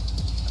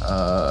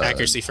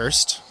 Accuracy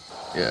first.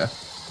 Yeah.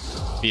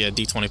 Be a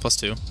d20 plus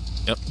 2.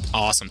 Yep.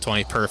 Awesome.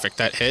 20. Perfect.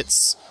 That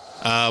hits.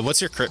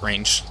 What's your crit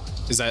range?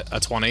 Is that a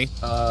 20?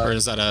 Or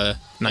is that a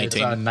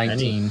 19? It's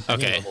 19.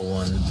 Okay. Level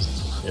 1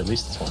 is at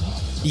least 20.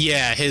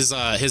 Yeah, his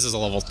is a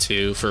level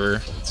 2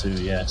 for... 2,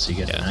 yeah, so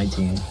you get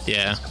 19.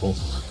 Yeah. Cool.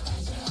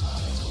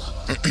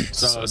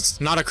 So it's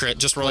not a crit,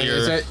 just roll Wait, your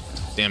is it?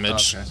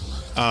 damage. Okay.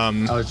 I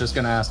was just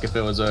gonna ask if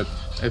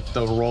if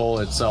the roll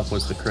itself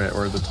was the crit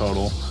or the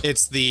total.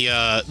 It's the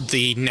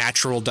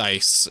natural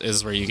dice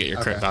is where you get your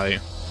crit value.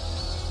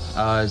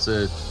 Is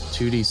it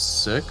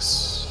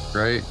 2d6,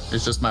 right?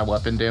 It's just my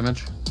weapon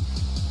damage?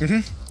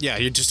 Yeah,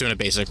 you're just doing a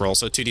basic roll,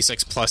 so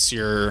 2d6 plus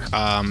your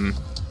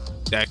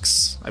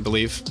dex, I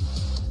believe.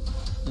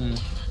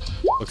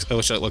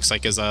 Which it looks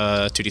like is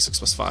 2d6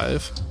 plus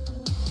 5.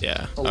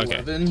 Yeah. 11.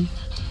 Okay.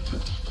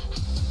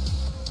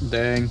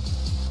 Dang.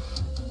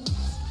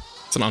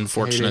 It's an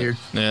unfortunate.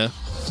 Yeah.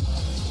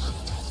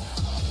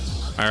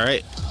 All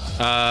right.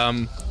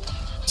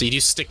 So you do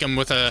stick him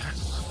with a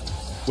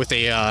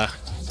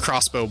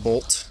crossbow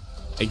bolt.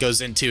 It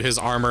goes into his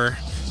armor.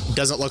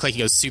 Doesn't look like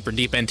he goes super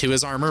deep into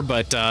his armor,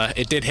 but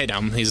it did hit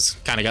him. He's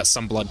kind of got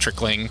some blood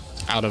trickling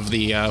out of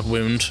the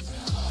wound.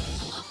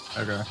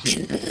 Okay.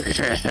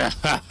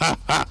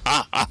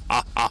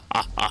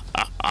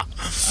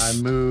 I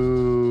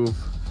move.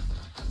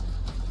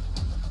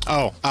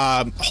 Oh,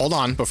 hold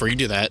on before you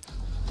do that.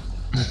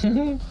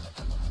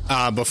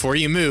 Before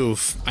you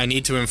move, I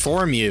need to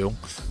inform you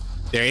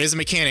There is a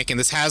mechanic, and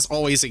this has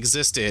always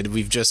existed.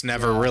 We've just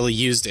never really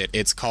used it.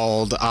 It's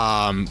called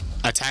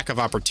attack of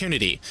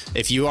opportunity.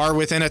 If you are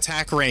within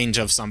attack range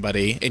of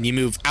somebody and you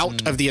move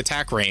out of the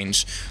attack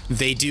range,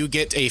 they do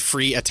get a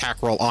free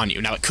attack roll on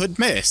you. Now it could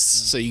miss,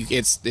 so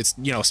it's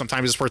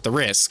sometimes it's worth the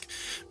risk,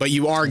 but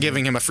you are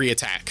giving him a free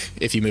attack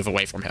if you move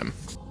away from him,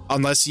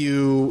 unless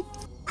an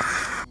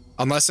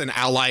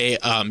ally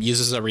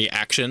uses a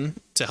reaction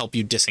to help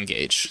you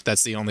disengage.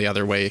 That's the only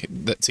other way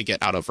to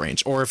get out of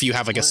range, or if you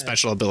have like a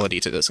special ability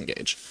to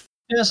disengage.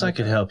 Yes, I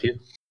could help you.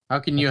 How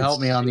can you help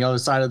me on the other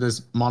side of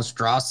this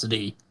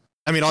monstrosity?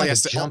 I mean, all he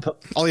has to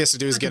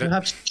do is get it.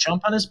 Perhaps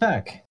jump on his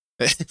back.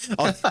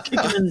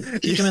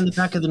 Kick him in the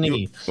back of the knee.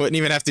 You wouldn't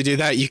even have to do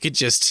that. You could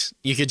just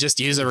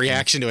use a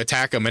reaction to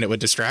attack him, and it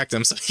would distract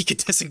him, so he could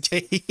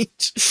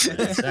disengage.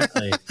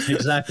 Exactly. Do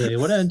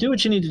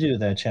what you need to do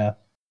there, chap.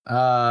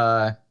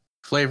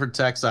 Flavored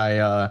text.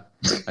 I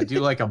do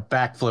like a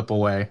backflip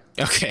away.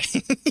 Okay.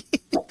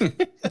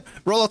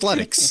 Roll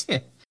athletics.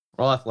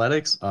 Roll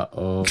athletics.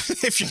 Uh-oh.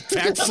 If you're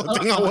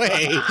backflipping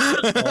away.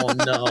 Oh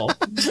no!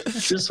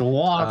 Just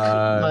walk,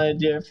 my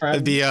dear friend.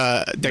 It'd be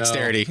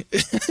dexterity. No.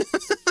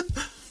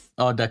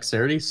 Oh,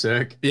 dexterity,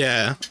 sick.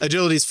 Yeah,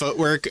 agility's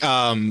footwork.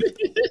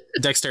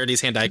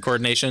 Dexterity's hand-eye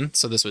coordination.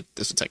 So this would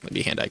technically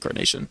be hand-eye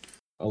coordination.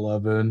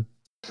 11.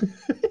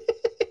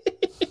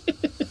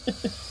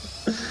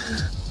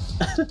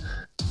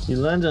 You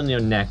land on your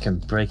neck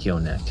and break your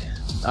neck.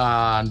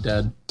 Ah, I'm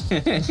dead.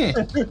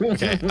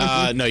 Okay.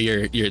 No,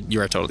 you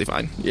are totally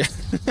fine. Yeah.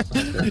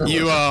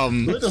 You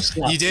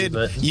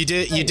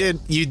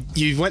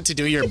went to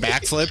do your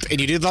backflip,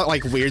 and you did that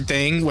like weird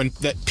thing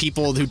that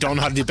people who don't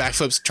know how to do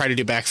backflips try to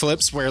do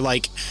backflips, where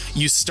like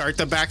you start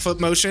the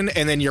backflip motion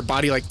and then your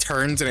body like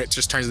turns and it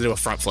just turns into a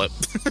front flip.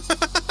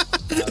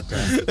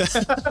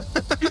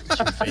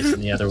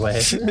 Facing the other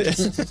way.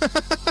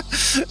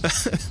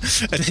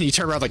 And then you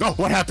turn around like, oh,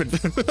 what happened?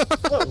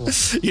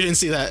 You didn't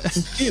see that.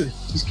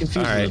 He's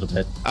confused a little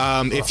bit.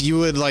 If you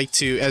would like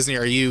to,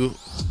 Esnir,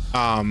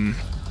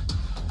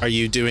 are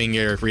you doing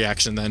your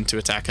reaction then to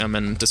attack him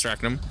and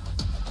distract him?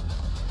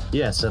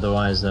 Yes,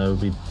 otherwise that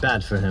would be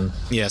bad for him.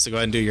 Yeah, so go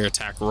ahead and do your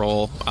attack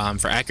roll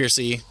for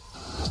accuracy.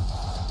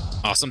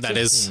 Awesome, that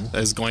is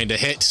going to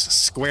hit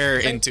square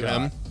into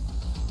him.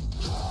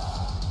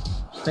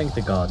 Thank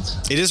the gods.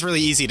 It is really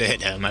easy to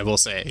hit him, I will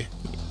say.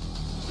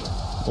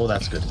 Well,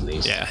 that's good at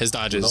least. Yeah, his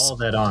dodge is... With all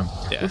that armor.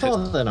 Yeah, With all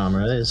that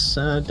armor, his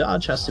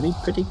dodge has to be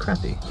pretty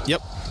crappy. Yep.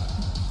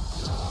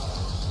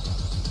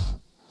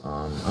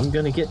 I'm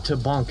gonna get to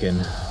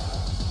bonking.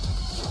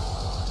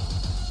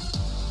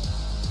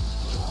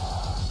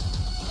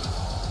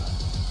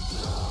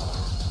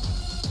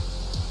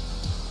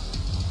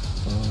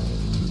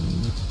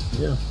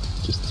 Yeah,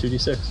 just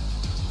 2d6.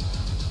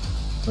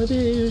 I'll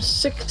do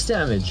 6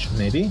 damage,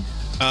 maybe.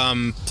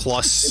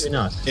 Plus... Maybe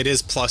not. It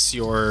is plus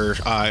your...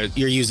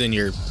 you're using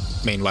your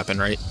main weapon,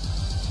 right?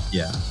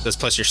 Yeah. That's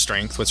plus your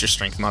strength. What's your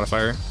strength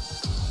modifier?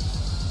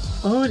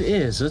 Oh, it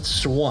is.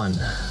 It's 1.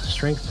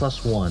 Strength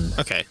plus 1.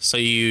 Okay, so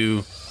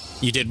you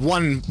did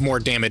 1 more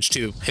damage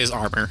to his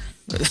armor.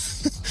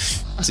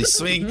 So you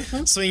swing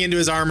into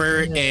his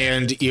armor,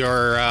 and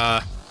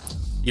your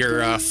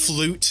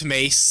flute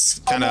mace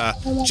kind of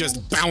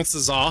just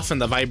bounces off,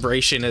 and the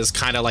vibration is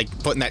kind of like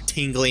putting that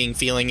tingling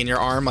feeling in your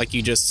arm, like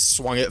you just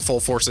swung it full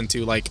force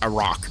into like a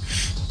rock.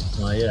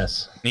 Oh,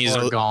 yes.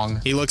 Or a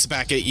gong. He looks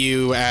back at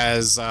you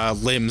as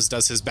Limbs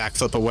does his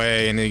backflip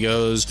away, and he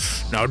goes,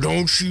 "Now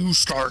don't you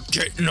start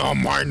getting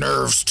on my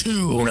nerves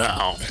too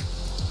now.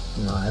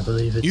 No, I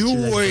believe it's You too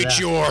late wait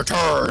for your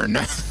turn."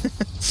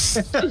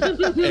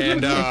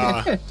 And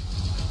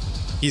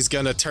he's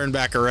gonna turn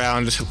back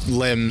around,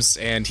 Limbs,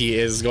 and he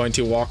is going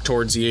to walk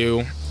towards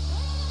you.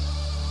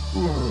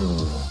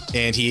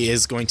 And he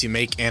is going to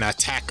make an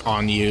attack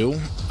on you.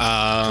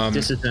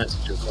 Disadvantage.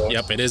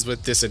 Yep, it is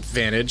with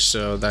disadvantage,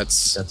 so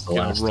that's the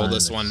gonna last roll time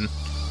this one.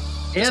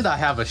 And I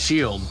have a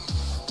shield.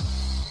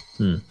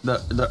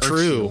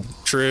 The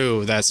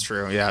True, that's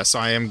true. Yeah, so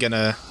I am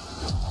gonna...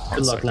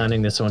 Good luck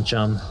landing this one,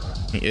 chum.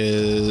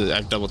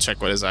 I've double checked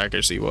what his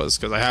accuracy was,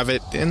 because I have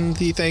it in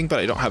the thing, but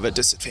I don't have a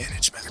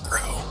disadvantage,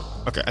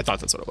 Metagro. Okay, I thought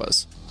that's what it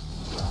was.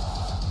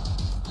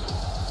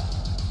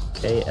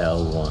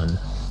 KL1.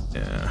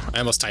 Yeah, I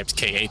almost typed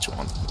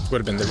KH1. Would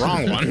have been the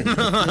wrong one.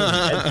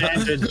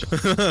 Advantage.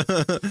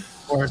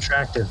 More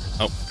attractive.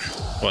 Oh,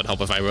 would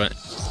help if I went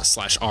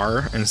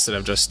 /R instead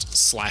of just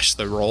slash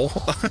the roll.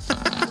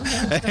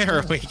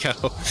 There we go.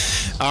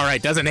 All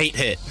right, does an 8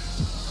 hit?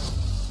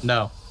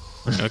 No.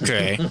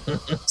 Okay.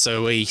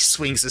 So he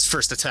swings his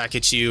first attack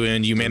at you,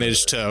 and you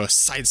manage to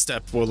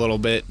sidestep a little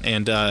bit,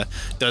 and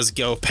does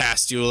go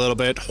past you a little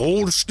bit.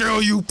 Hold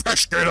still, you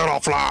pesky little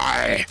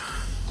fly!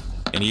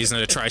 And he's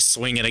going to try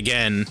swinging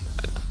again.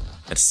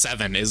 At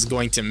 7 is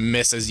going to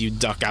miss as you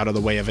duck out of the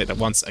way of it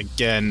once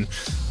again.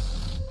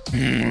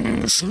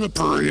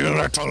 Slippery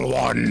little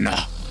one.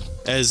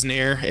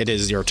 Esnir, it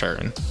is your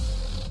turn.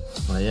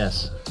 Well,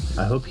 yes.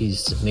 I hope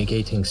he's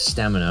negating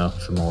stamina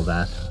from all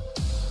that.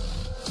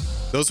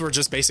 Those were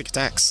just basic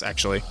attacks,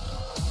 actually.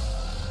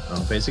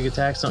 Oh, basic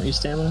attacks don't use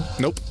stamina?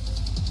 Nope.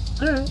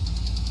 Alright.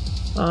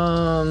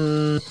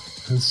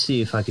 Let's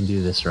see if I can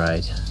do this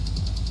right.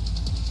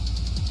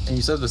 And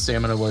you said the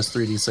stamina was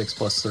 3d6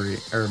 plus 3,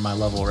 or my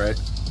level, right?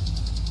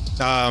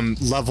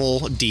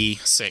 Level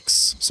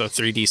D6, so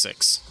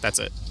 3d6. That's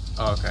it.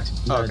 Oh, okay.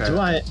 Do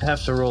I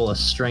have to roll a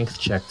strength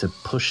check to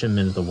push him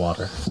into the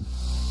water?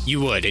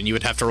 You would, and you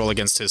would have to roll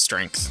against his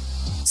strength.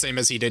 Same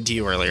as he did to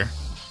you earlier.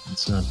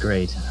 It's not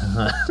great.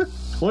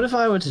 What if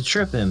I were to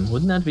trip him?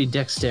 Wouldn't that be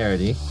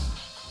dexterity?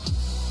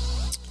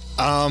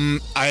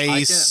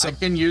 I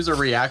can use a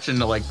reaction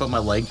to like put my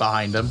leg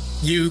behind him.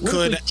 You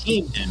could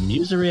team him.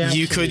 Use a reaction.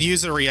 You could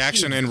use a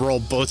reaction and roll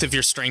both of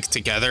your strength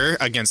together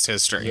against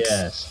his strength.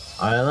 Yes,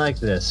 I like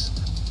this.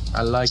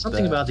 I like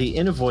Something about the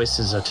inner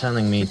voices are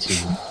telling me to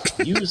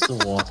use the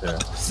water.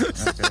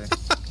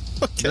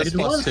 Okay. It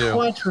was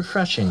quite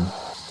refreshing.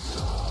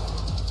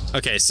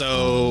 Okay,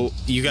 so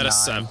you got a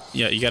 7.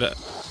 Yeah, you got a.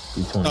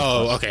 D20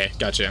 Oh, okay,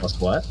 gotcha. Plus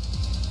what?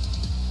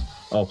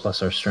 Oh,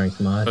 plus our strength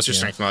mod. Plus your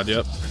strength mod.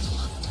 Yep.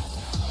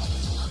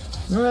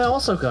 I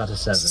also got a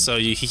 7. So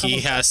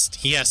he has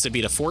to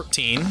beat a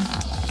 14,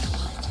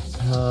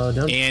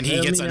 Don't and he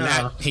tell gets me a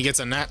now.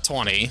 nat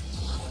 20.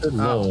 Good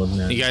lord,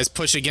 man. You guys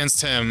push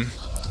against him,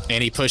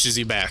 and he pushes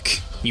you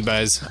back. You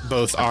guys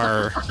both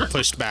are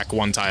pushed back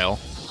 1 tile.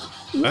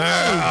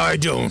 I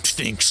don't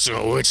think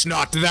so. It's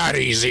not that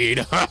easy.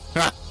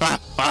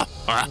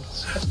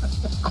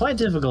 Quite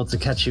difficult to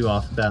catch you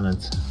off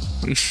balance.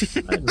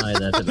 I admire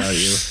that about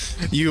you.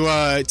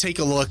 You take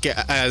a look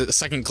at a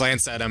second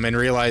glance at him and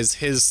realize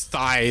his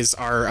thighs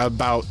are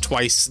about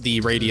twice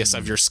the radius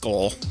of your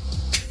skull.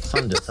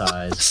 Thunder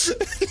thighs.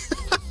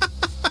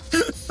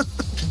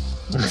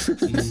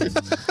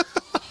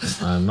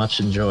 I much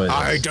enjoy this.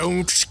 I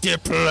don't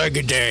skip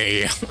leg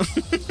day.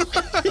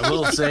 I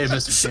will say,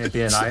 Mr.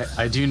 Champion,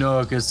 I do know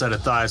a good set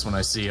of thighs when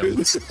I see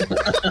them.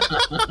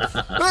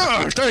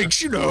 Oh,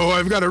 thanks. You know,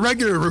 I've got a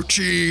regular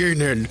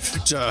routine, and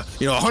it's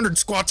 100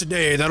 squats a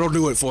day. That'll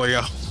do it for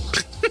you.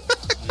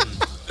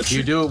 Do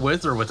you do it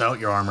with or without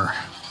your armor?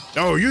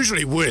 Oh,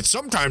 usually with.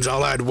 Sometimes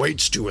I'll add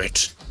weights to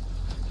it.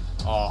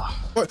 Oh,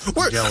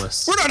 We're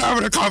jealous. We're not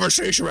having a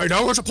conversation right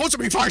now. We're supposed to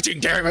be fighting,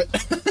 damn it.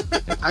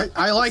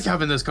 I like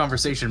having this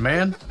conversation,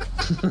 man.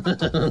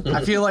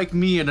 I feel like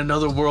me in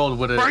another world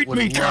would have. Fight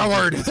me,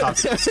 coward.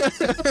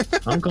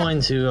 I'm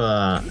going to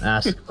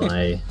ask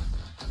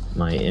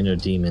my inner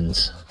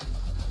demons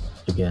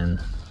again.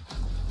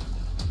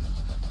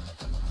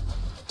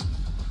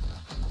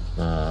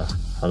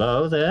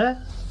 Hello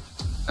there?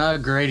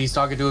 Great, he's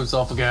talking to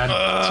himself again.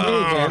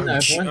 Again,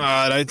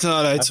 God, I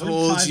thought I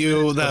told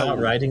you that.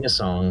 Writing a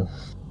song.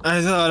 I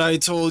thought I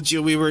told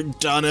you we were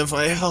done if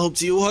I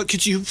helped you. What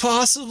could you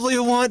possibly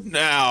want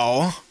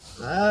now?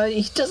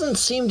 He doesn't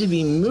seem to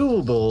be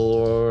movable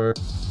or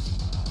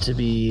to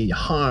be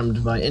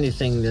harmed by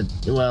anything that,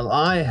 well,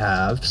 I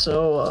have.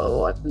 So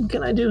what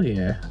can I do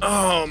here?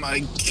 Oh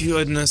my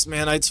goodness,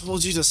 man. I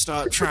told you to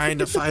stop trying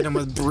to fight him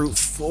with brute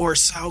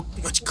force. How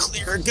much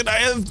clearer could I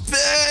have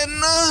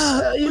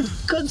been? You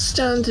could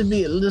stand to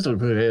be a little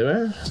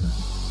clearer,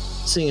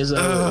 seeing as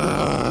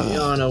though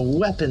you're on a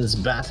weapons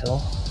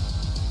battle.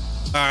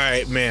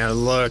 Alright, man,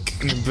 look.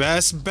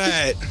 Best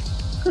bet.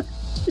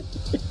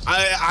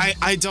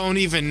 I don't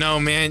even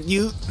know, man.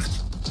 You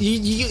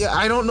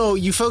I don't know.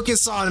 Your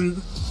focus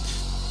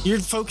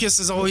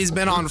has always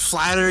been on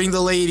flattering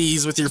the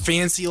ladies with your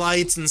fancy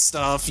lights and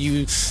stuff.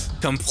 You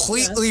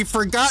completely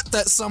forgot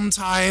that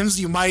sometimes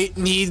you might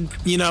need,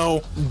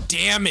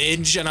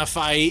 damage in a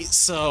fight.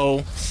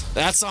 So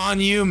that's on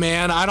you,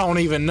 man. I don't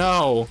even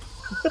know.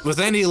 With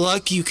any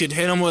luck, you could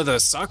hit him with a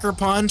sucker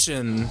punch,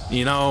 and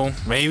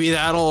maybe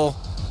that'll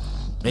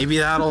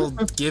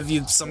give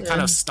you some kind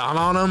of stun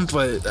on him.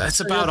 But that's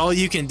about all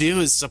you can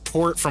do is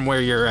support from where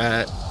you're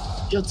at.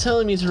 You're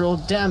telling me to roll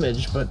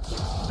damage, but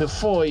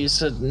before you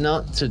said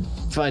not to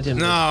fight him.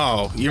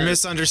 No, you're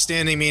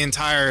misunderstanding me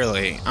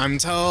entirely. I'm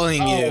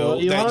telling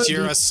you that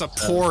you're a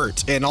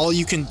support, and all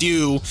you can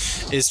do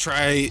is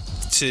try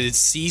to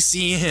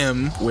CC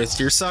him with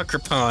your sucker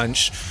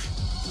punch,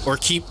 or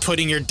keep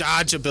putting your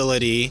dodge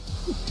ability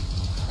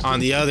on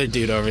the other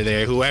dude over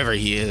there, whoever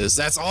he is.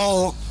 That's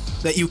all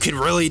that you can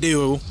really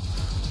do.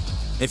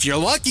 If you're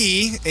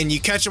lucky and you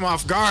catch him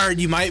off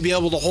guard, you might be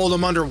able to hold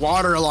him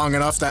underwater long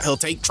enough that he'll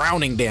take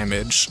drowning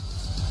damage.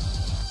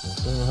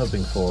 That's what I'm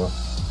hoping for.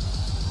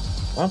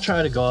 I'll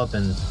try to go up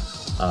and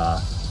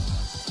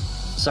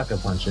sucker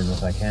punch him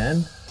if I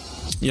can.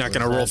 You're not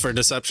going to roll for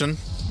deception?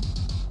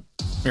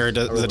 Or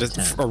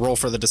roll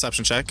for the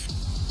deception check?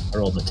 I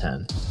rolled a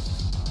 10.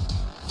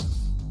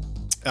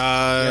 You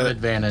have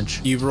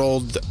advantage. You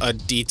rolled a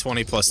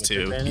d20 plus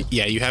 2. Advantage?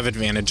 Yeah, you have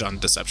advantage on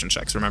deception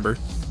checks, remember?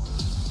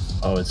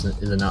 Oh, is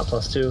it not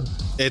plus 2?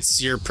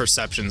 It's your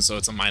perception, so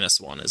it's a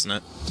 -1, isn't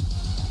it?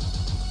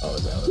 Oh,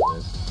 is that what it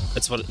is?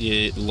 That's what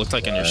it looked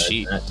like on your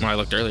sheet when I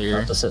looked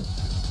earlier.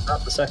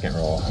 Not the second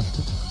roll.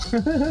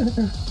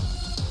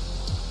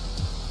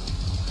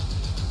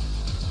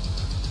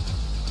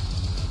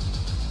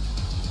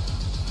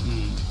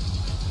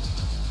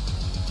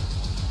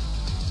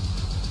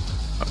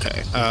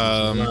 Okay.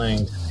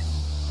 Lying.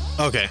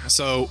 Okay,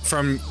 so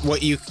from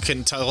what you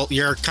can tell,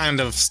 you're kind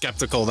of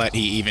skeptical that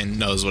he even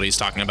knows what he's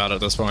talking about at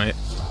this point.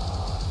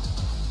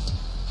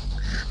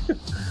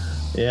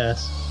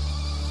 Yes.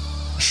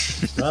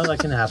 Well, that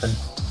can happen.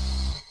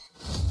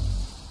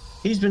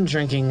 He's been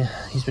drinking.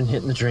 He's been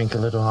hitting the drink a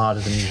little harder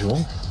than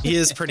usual. He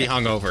is pretty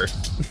hungover.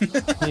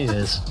 He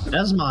is.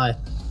 As am I.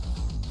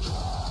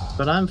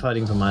 But I'm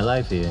fighting for my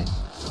life here.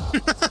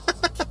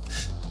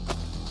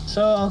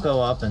 So I'll go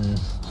up and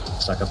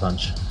suck a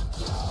punch.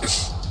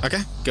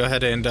 Okay, go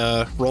ahead and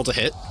roll to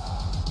hit.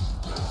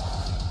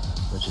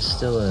 Which is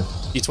still a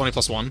D20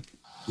 plus 1.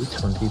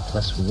 D20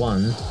 plus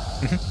 1.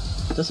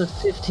 Does a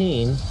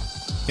 15.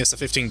 Yes, a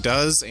 15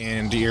 does,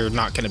 and you're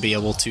not going to be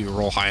able to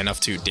roll high enough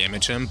to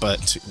damage him,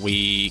 but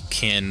we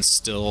can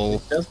still...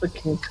 It does the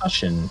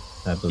concussion,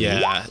 I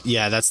believe.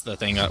 Yeah, that's the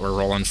thing that we're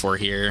rolling for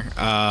here.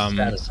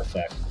 Status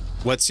effect.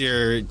 What's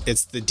your...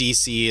 It's the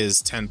DC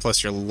is 10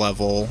 plus your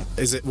level.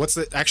 Is it... What's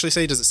it actually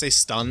say? Does it say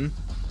stun?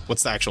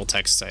 What's the actual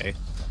text say?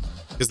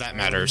 Because that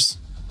matters.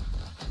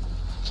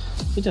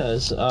 It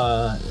does.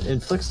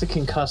 Inflicts the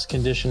concussed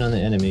condition on the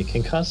enemy.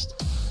 Concussed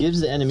gives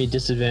the enemy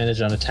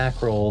disadvantage on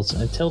attack rolls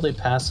until they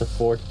pass a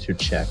fortitude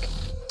check.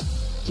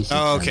 DC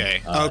Oh, 10,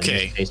 okay. in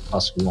Okay. this case,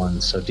 plus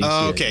 1. So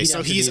DC. Okay,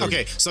 so he's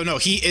okay. So no,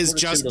 he is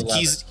just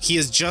he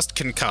is just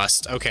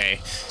concussed. Okay,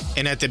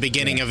 and at the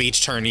beginning of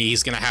each turn,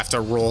 he's gonna have to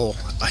roll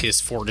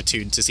his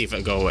fortitude to see if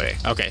it'll go away.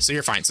 Okay, so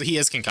you're fine. So he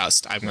is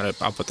concussed.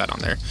 I'll put that on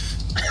there.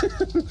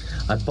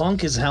 I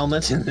bonk his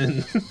helmet and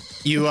then.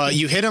 You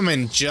hit him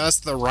in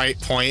just the right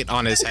point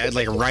on his head,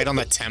 like right on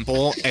the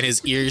temple, and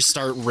his ears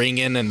start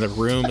ringing, and the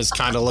room is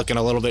kind of looking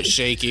a little bit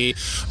shaky.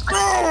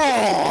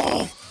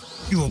 Oh,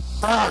 you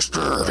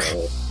bastard!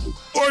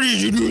 What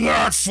did you do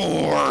that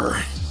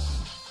for?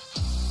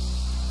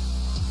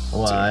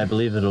 Well, I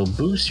believe it'll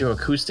boost your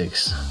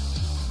acoustics.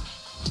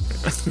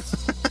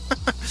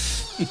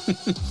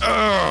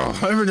 Oh,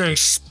 everything's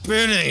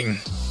spinning.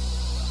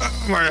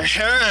 My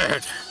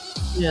head.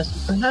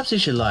 Yes, perhaps you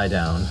should lie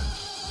down.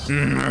 Feel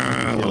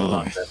a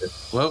lot better.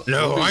 Well,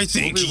 No, we'll I be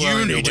think you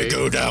willing need to wait.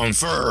 go down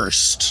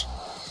first.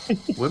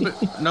 We'll be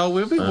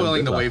willing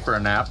good to luck. wait for a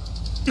nap.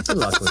 Good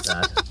luck with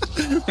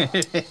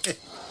that.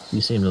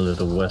 You seem a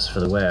little worse for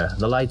the wear.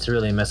 The light's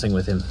really messing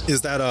with him.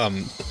 Is that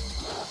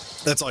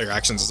That's all your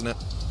actions, isn't it?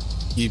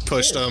 You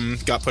pushed him,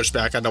 got pushed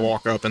back, had to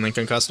walk up, and then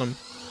concussed him.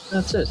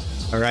 That's it.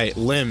 All right,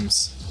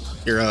 limbs,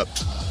 you're up.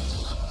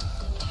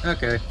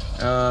 Okay.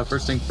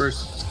 First thing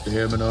first,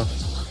 stamina.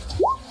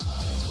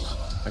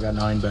 I got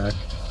 9 back.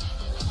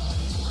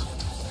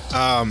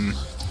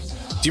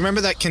 Do you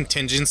remember that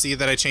contingency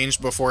that I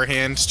changed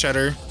beforehand,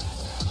 Cheddar,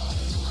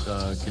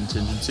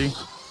 Contingency.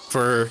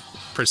 for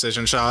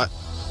precision shot?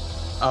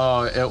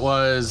 Oh, it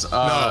was.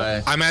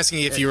 No, I'm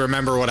asking if you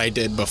remember what I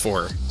did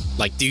before.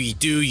 Like, do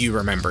you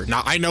remember?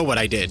 Now, I know what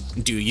I did.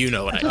 Do you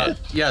know what I did?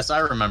 Yes, I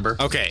remember.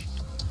 Okay,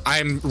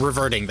 I'm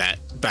reverting that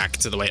back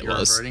to the way it You're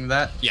was. reverting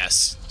that.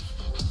 Yes.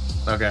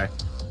 Okay.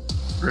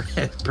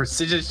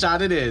 Precision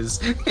shot it is.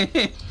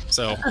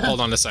 So hold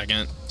on a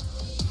second.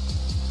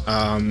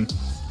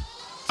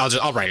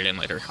 I'll write it in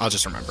later. I'll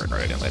just remember and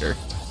write it in later.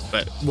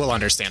 But we'll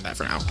understand that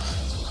for now.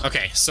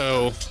 Okay,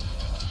 so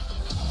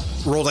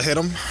roll to hit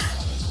him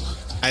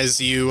as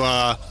you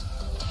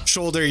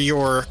shoulder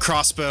your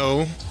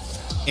crossbow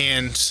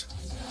and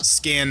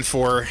scan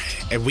for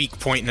a weak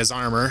point in his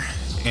armor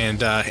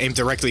and aim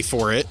directly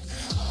for it.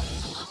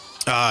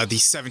 The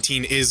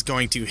 17 is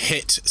going to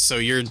hit, so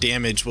your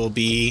damage will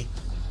be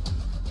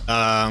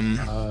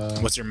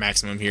what's your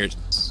maximum here?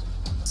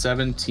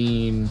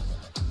 17.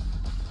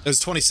 It was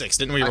 26.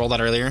 Didn't we roll that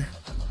earlier?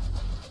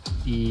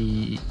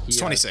 It's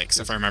 26,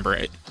 if I remember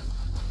right.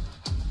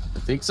 I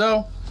think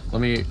so.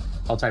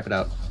 I'll type it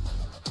out.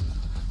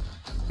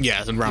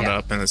 Yeah, then round it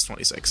up, and it's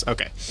 26.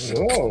 Okay.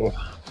 Whoa.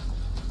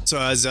 So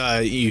as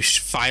you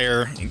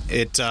fire,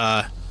 it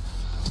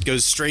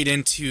goes straight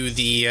into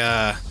the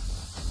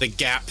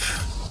gap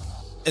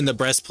in the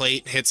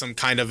breastplate, hits him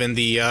kind of in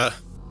the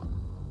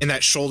in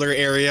that shoulder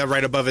area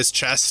right above his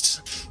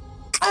chest.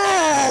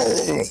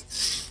 Oh,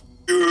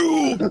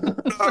 you!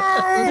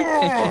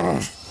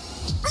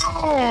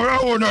 Oh,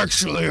 that one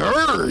actually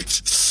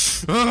hurt.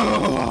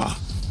 Oh,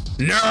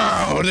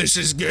 now this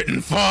is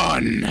getting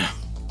fun.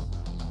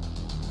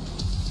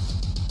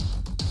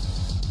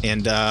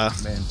 And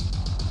Man.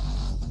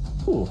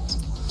 Ooh.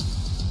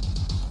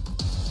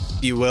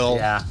 you will,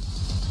 Yeah.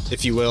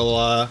 if you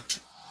will,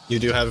 you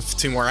do have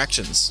 2 more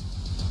actions.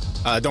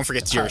 Don't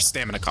forget your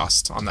stamina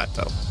cost on that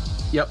though.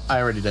 Yep, I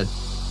already did.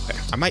 Okay.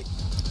 I might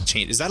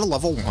change. Is that a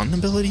level 1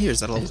 ability or is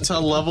that a level It's 2? a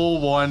level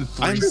 1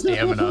 3 I'm-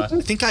 stamina.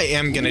 I think I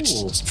am gonna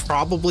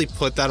probably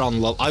put that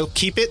on level. I'll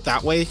keep it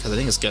that way because I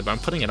think it's good, but I'm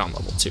putting it on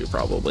level 2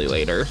 probably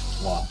later.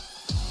 Wow.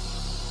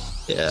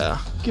 Yeah.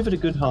 Give it a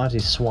good hearty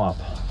swap.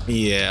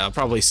 Yeah, I'll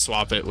probably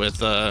swap it with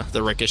the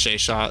ricochet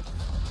shot.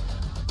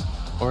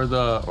 or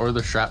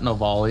the shrapnel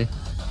volley.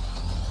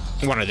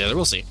 One or the other,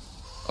 we'll see.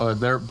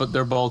 They're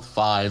both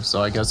 5,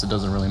 so I guess it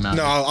doesn't really matter.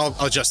 No, I'll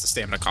adjust the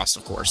stamina cost,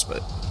 of course,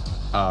 but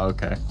Oh,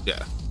 okay.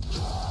 yeah.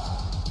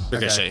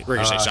 Ricochet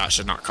shot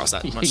should not cost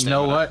that much. You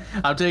know what?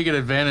 I'm taking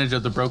advantage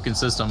of the broken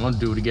system. I'm gonna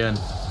do it again.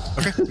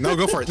 Okay, no,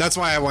 go for it. That's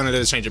why I wanted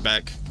to change it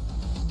back.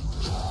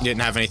 You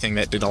didn't have anything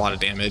that did a lot of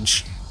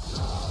damage.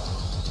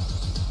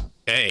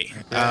 Okay,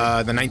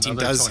 the 19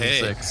 does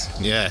hit.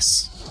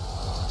 Yes.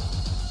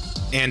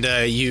 And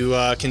you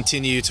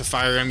continue to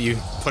fire him. You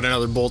put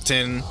another bolt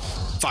in.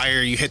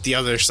 Fire, you hit the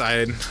other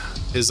side,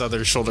 his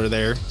other shoulder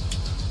there.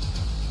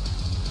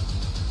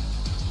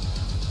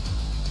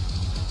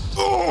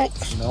 Oh,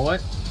 You know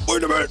what?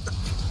 wait a minute.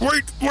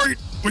 Wait.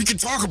 We can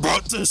talk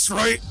about this,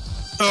 right?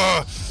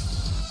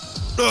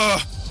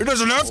 It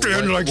doesn't have to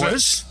end like what?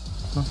 this.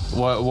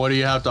 What do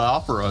you have to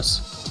offer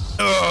us?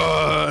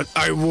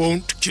 I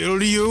won't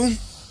kill you.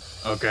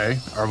 Okay.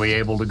 Are we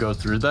able to go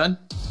through then?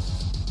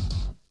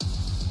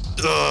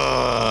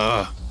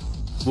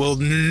 Well,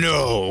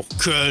 no,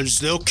 cause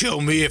they'll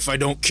kill me if I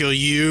don't kill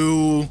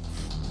you,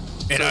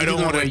 and So I don't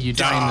either want way, to you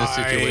die in this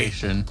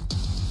situation.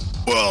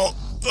 Well,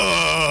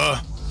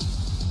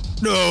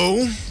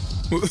 no.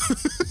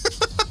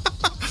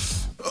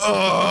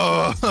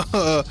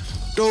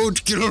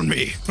 Don't kill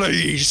me,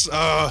 please.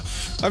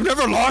 I've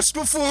never lost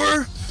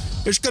before.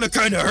 It's gonna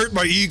kind of hurt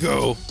my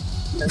ego.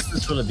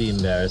 This will be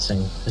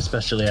embarrassing,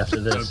 especially after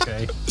this.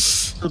 Okay.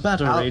 The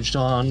battle How- raged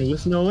on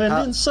with no end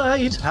in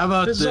sight. How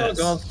about The this?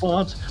 Zargoth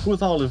fought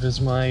with all of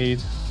his might.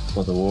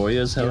 But the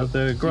warriors held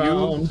their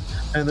ground,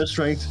 and their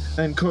strength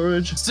and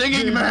courage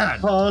Singing did man!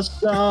 us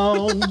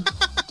down.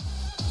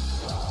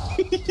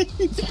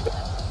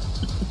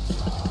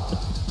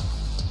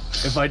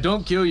 If I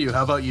don't kill you,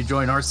 how about you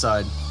join our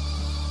side?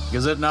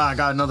 Because if not, I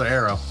got another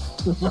arrow.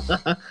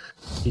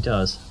 He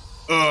does.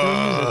 You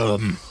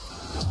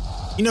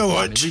know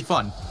It'd what? be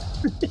fun.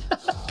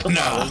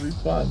 No, It'll be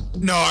fun.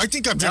 no, I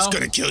think I'm just No.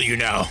 gonna kill you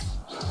now.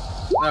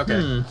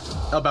 Okay.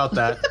 About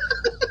that.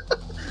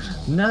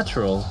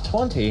 Natural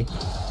 20.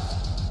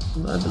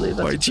 I believe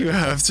that's Why'd you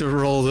have to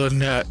roll the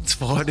nat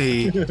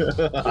 20?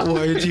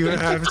 Why'd you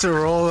have to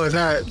roll a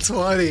nat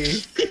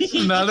 20?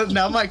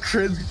 now my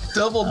crit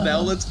doubled.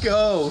 Now let's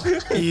go.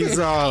 He's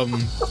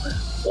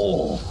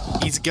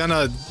he's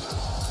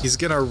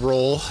gonna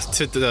roll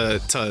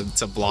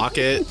to block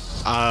it.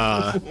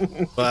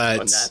 But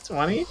nat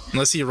 20?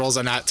 unless he rolls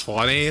a nat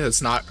 20,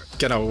 it's not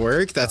gonna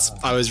work.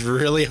 I was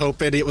really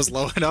hoping it was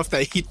low enough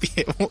that he'd be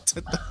able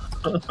to.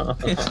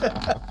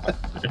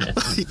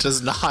 He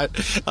does not.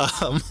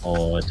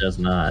 Oh, it does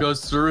not.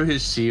 Goes through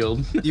his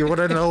shield. You want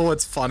to know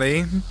what's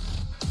funny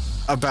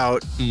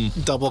about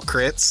double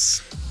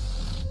crits?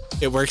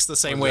 It works the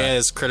same way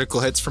as critical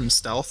hits from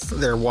stealth.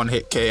 They're one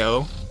hit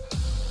KO.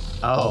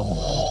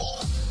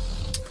 Oh.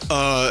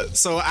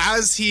 So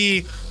as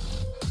he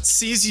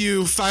sees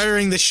you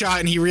firing the shot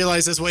and he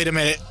realizes, wait a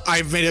minute,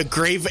 I've made a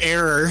grave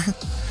error.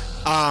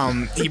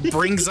 He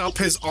brings up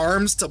his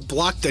arms to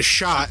block the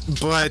shot,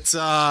 but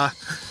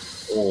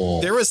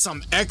there was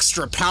some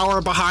extra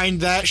power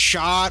behind that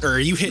shot, or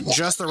you hit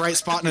just the right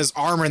spot in his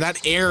armor, and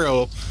that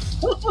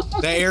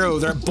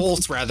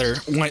bolt rather,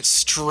 went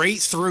straight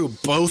through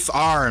both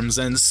arms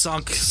and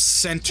sunk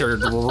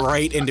centered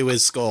right into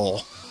his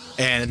skull.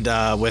 And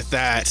with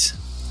that,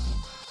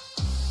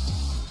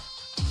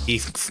 he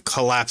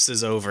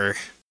collapses over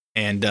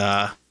and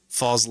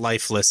falls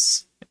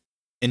lifeless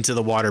into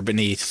the water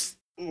beneath.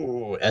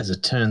 Ooh, as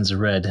it turns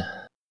red.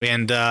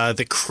 And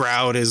the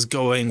crowd is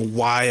going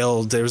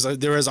wild. There was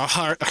a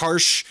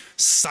harsh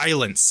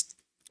silence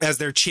as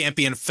their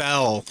champion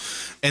fell,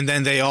 and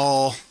then they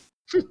all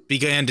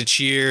began to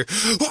cheer.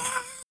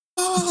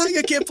 Oh,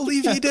 I can't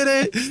believe he did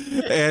it!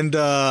 And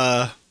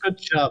Good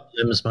job,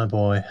 Limbs, my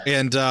boy.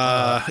 and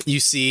you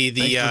see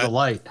Thanks for the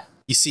light.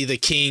 you see the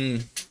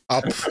king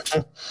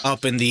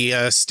up in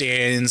the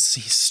stands.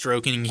 He's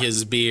stroking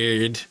his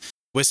beard,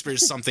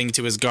 whispers something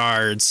to his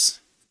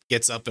guards,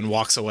 gets up and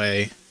walks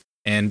away.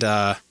 And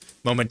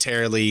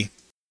momentarily,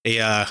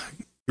 a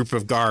group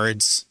of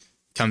guards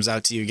comes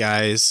out to you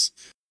guys,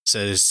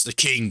 says, "The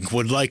king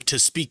would like to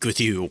speak with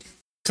you.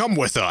 Come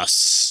with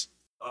us."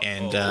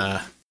 And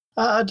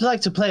I'd like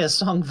to play a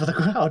song for the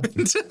crowd.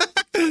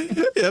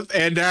 yep.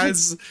 And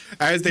as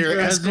they're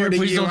escorting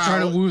Please you don't try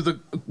to out, woo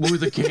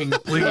the king,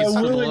 please.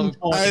 For the love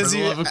of, as for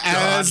the love of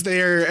as God.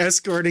 they're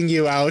escorting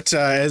you out,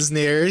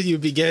 Asnir, you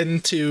begin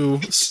to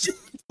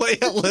play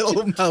a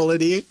little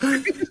melody.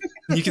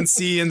 You can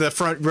see in the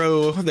front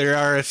row there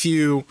are a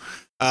few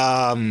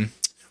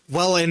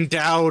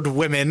well-endowed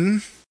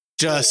women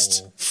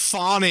just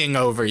fawning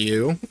over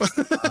you.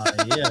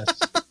 Yes.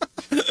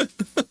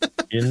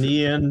 In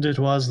the end, it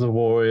was the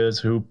warriors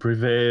who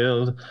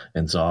prevailed,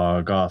 and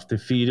Zargoth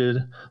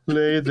defeated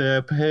lay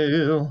there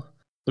pale.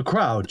 The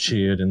crowd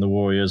cheered and the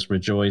warriors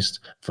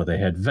rejoiced, for they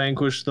had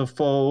vanquished the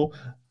foe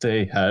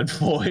they had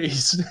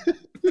voiced.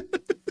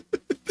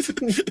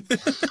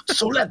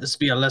 So let this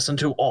be a lesson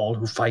to all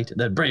who fight,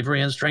 that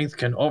bravery and strength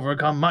can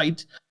overcome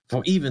might.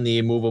 For even the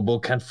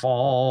immovable can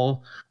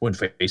fall when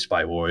faced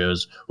by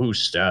warriors who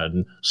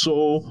stand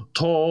so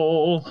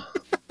tall.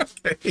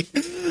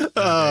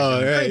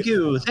 Oh, right. Thank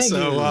you.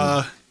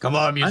 So, Come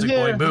on, music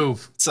boy, here.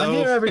 move. I'm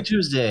here so every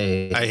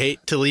Tuesday. I hate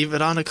to leave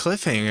it on a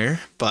cliffhanger,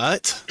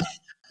 but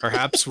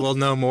perhaps we'll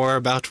know more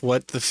about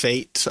what the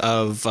fate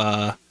of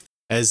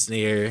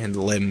Esnir and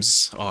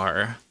Limbs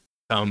are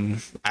come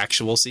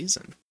actual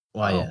season.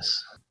 Why, Oh.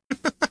 yes.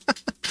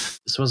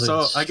 This was So,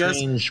 a I guess-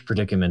 strange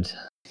predicament.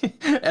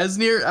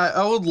 Esnir,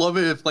 I would love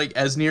it if like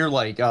Esnir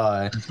like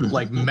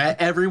met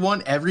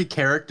everyone, every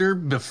character,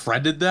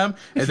 befriended them,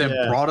 and then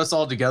Yeah. brought us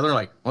all together.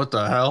 Like, what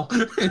the hell?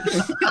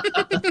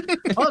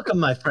 Welcome,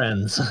 my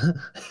friends.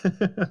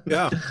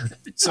 Yeah.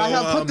 So I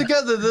have put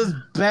together this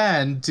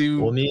band to.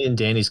 Well, me and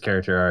Danny's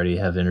character already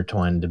have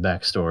intertwined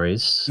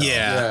backstories. So.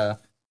 yeah.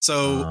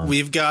 So Um,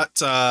 we've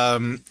got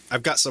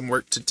I've got some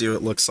work to do.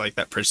 It looks like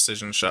that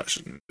precision shot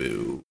shouldn't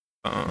do.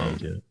 I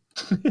do.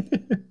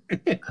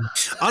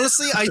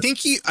 Honestly, I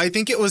think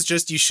it was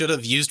just you should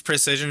have used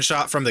precision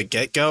shot from the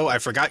get go. I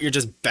forgot you're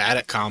just bad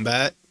at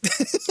combat.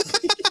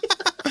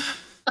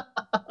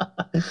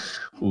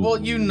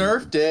 Well, you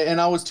nerfed it, and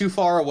I was too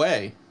far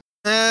away.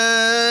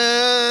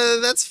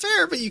 That's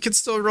fair, but you could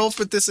still roll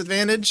with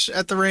disadvantage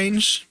at the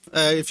range.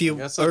 If you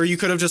guess so. or you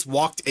could have just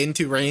walked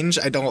into range.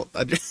 I don't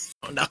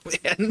know,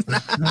 man.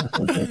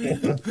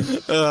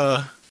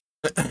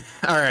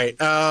 All right.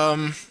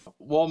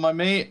 Well, my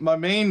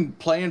main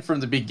plan from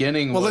the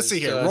beginning. Well, was, let's see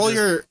here. Roll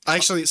your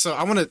actually. So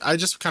I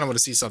just kind of want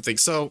to see something.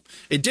 So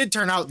it did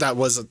turn out that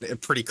was a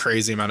pretty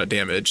crazy amount of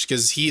damage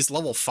because he's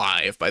level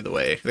 5, by the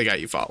way. The guy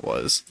you fought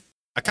was.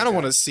 I kind of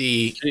want to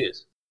see.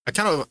 Jeez.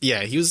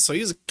 He was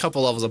a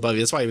couple levels above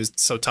you. That's why he was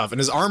so tough. And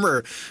his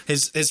armor,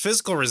 his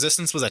physical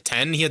resistance was a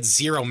 10. He had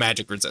 0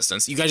 magic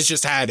resistance. You guys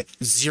just had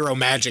 0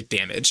 magic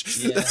damage.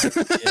 Yeah.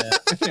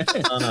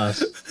 On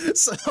us.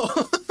 So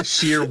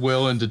sheer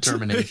will and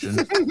determination.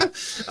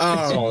 That's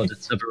all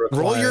it's ever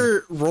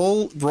required.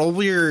 roll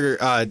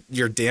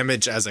your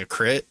damage as a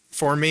crit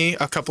for me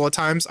a couple of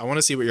times. I want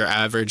to see what your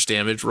average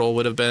damage roll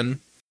would have been.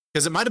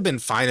 Because it might have been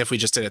fine if we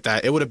just did it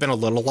that. It would have been a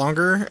little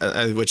longer,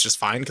 which is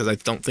fine, because I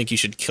don't think you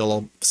should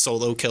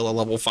solo kill a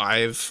level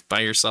 5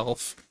 by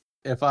yourself.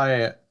 If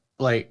I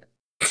like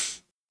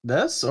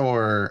this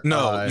or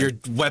No, your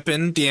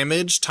weapon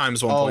damage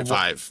times 1.5.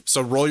 Oh,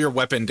 So roll your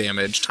weapon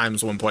damage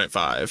times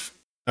 1.5.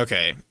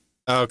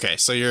 Okay,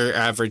 so you're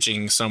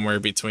averaging somewhere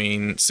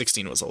between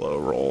 16 was a low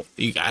roll.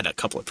 You got a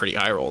couple of pretty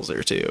high rolls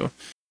there too.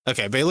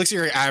 Okay, but it looks like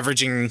you're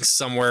averaging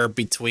somewhere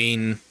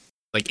between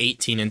like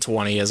 18 and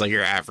 20 as like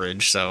your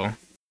average. So,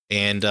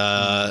 and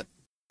that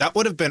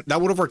would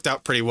have worked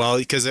out pretty well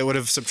because it would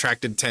have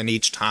subtracted 10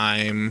 each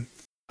time.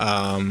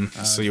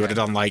 So you would have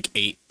done like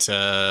 8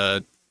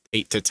 to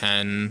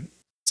 10.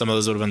 Some of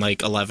those would have been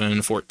like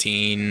 11,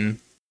 14.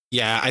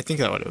 Yeah, I think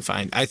that would have been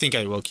fine. I think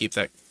I will keep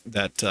that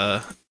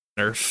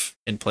nerf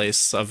in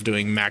place of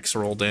doing max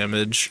roll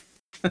damage.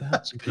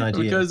 That's a good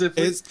idea. because if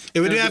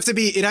It'd have to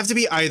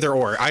be either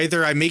or.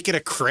 Either I make it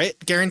a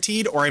crit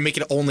guaranteed, or I make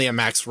it only a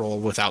max roll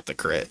without the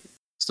crit.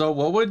 so,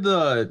 what would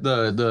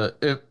the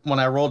if when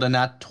I rolled a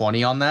nat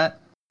 20 on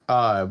that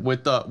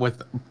with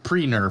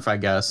pre nerf, I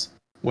guess,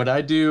 would I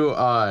do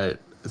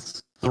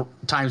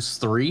times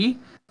 3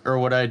 or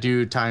would I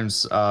do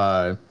times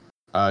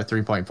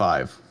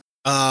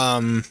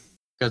 3.5?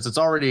 Because it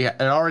already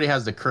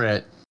has the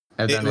crit,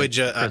 and then it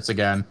crits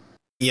again.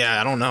 Yeah,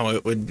 I don't know.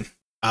 It would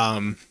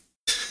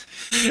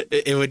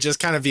it would just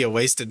kind of be a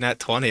wasted net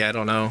 20. I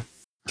don't know,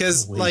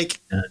 because like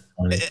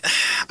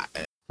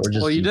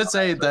Well, you did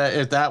say that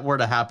if that were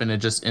to happen, it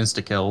just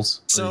insta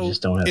kills. so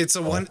just don't have it's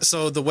a one.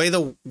 So the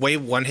way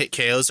one hit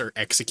KOs or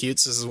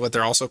executes, this is what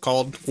they're also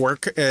called,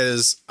 work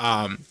is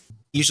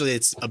usually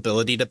it's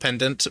ability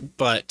dependent,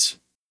 but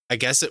I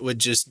guess it would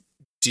just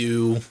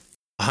do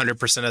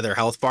 100% of their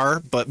health bar.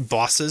 But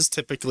bosses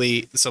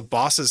typically,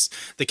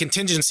 the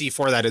contingency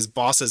for that is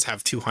bosses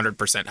have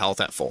 200%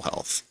 health at full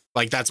health.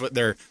 Like that's what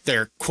they're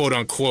quote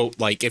unquote,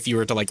 like if you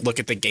were to like look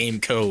at the game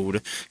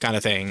code kind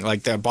of thing,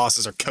 like the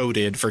bosses are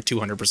coded for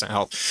 200%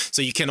 health.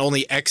 So you can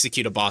only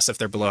execute a boss if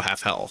they're below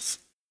half health.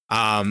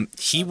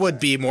 He would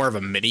be more of a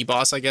mini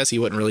boss, I guess. He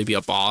wouldn't really be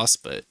a boss,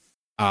 but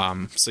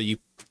so you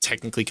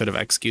technically could have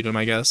executed him,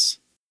 I guess.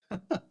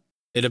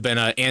 It'd have been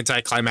an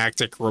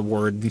anticlimactic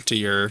reward to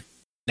your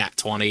nat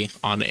 20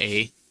 on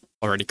a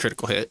already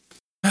critical hit.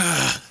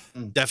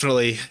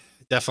 Definitely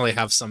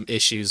have some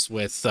issues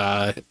with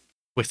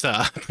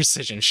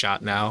precision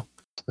shot now.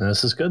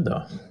 This is good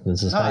though.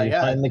 This is how you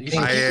find the you king.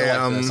 should keep it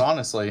like this,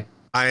 honestly.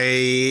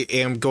 I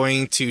am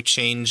going to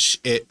change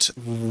it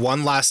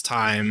one last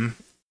time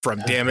from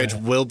damage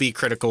will be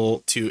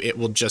critical to it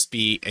will just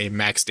be a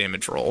max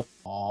damage roll.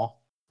 Aw.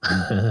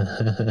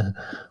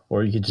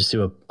 Or you could just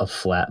do a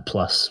flat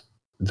plus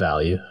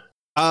value.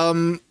 I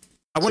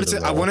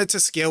wanted to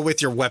scale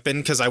with your weapon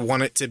because I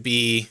want it to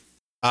be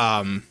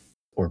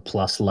or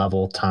plus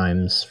level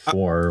times 4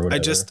 or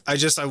whatever. I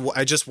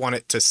just want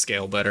it to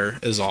scale better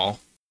is all.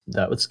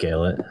 That would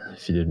scale it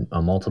if you did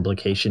a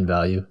multiplication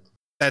value.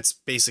 That's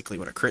basically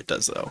what a crit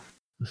does though.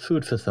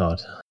 Food for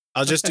thought.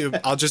 I'll just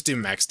do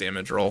max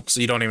damage roll, so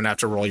you don't even have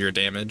to roll your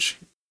damage.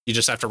 You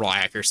just have to roll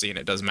accuracy, and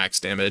it does max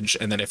damage.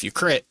 And then if you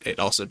crit, it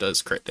also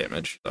does crit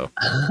damage. So,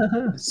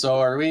 So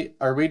are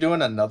we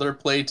doing another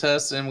play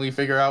test and we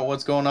figure out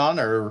what's going on,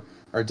 or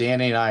are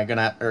Danny and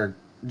I or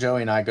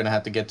Joey and I gonna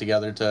have to get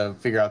together to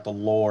figure out the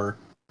lore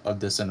of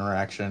this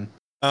interaction?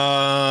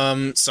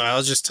 so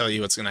I'll just tell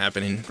you what's gonna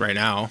happen right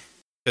now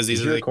because these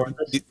Did are you record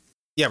this?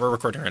 yeah, we're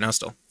recording right now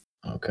still.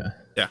 Okay.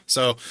 Yeah.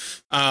 So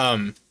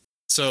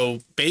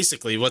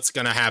basically what's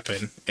going to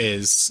happen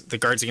is the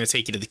guards are going to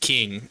take you to the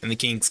king, and the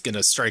king's going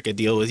to strike a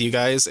deal with you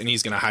guys, and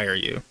he's going to hire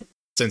you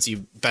since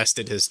you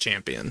bested his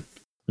champion.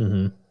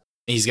 Mm-hmm.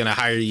 He's going to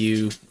hire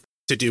you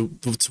to do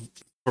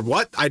for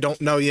what? I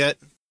don't know yet,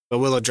 but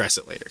we'll address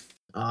it later.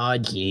 Oh,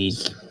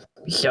 jeez.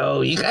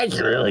 So, you guys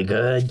are really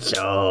good,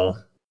 so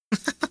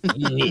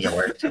you need to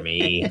work for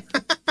me.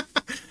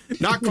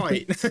 Not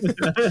quite.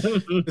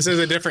 This is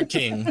a different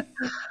king.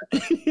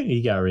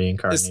 He got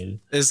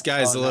reincarnated. This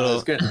guy's a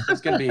little. It's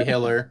gonna be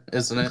Hiller,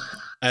 isn't it?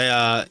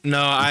 I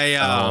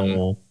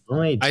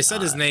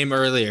said his name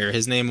earlier.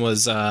 His name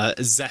was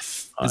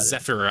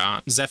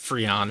Zephyrion,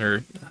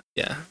 or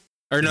yeah.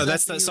 Or no,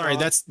 that's the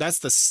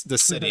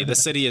city. The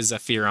city is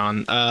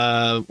Zephyrion.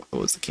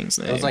 What was the king's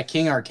name? It was like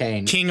King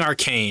Arcane. King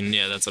Arcane.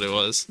 Yeah, that's what it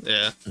was.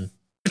 Yeah.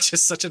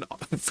 Just such an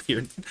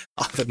weird,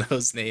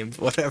 off-the-nose name.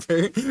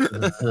 Whatever.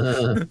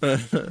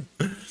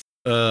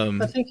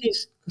 I think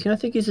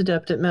he's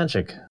adept at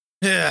magic.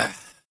 Yeah.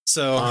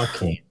 So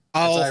Okay.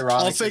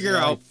 I'll figure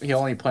out. He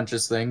only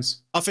punches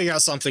things. I'll figure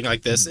out something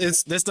like this.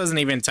 This doesn't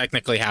even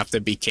technically have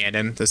to be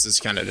canon. This is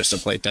kind of just a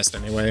play test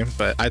anyway.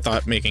 But I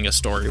thought making a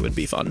story would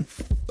be fun.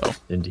 So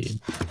Indeed.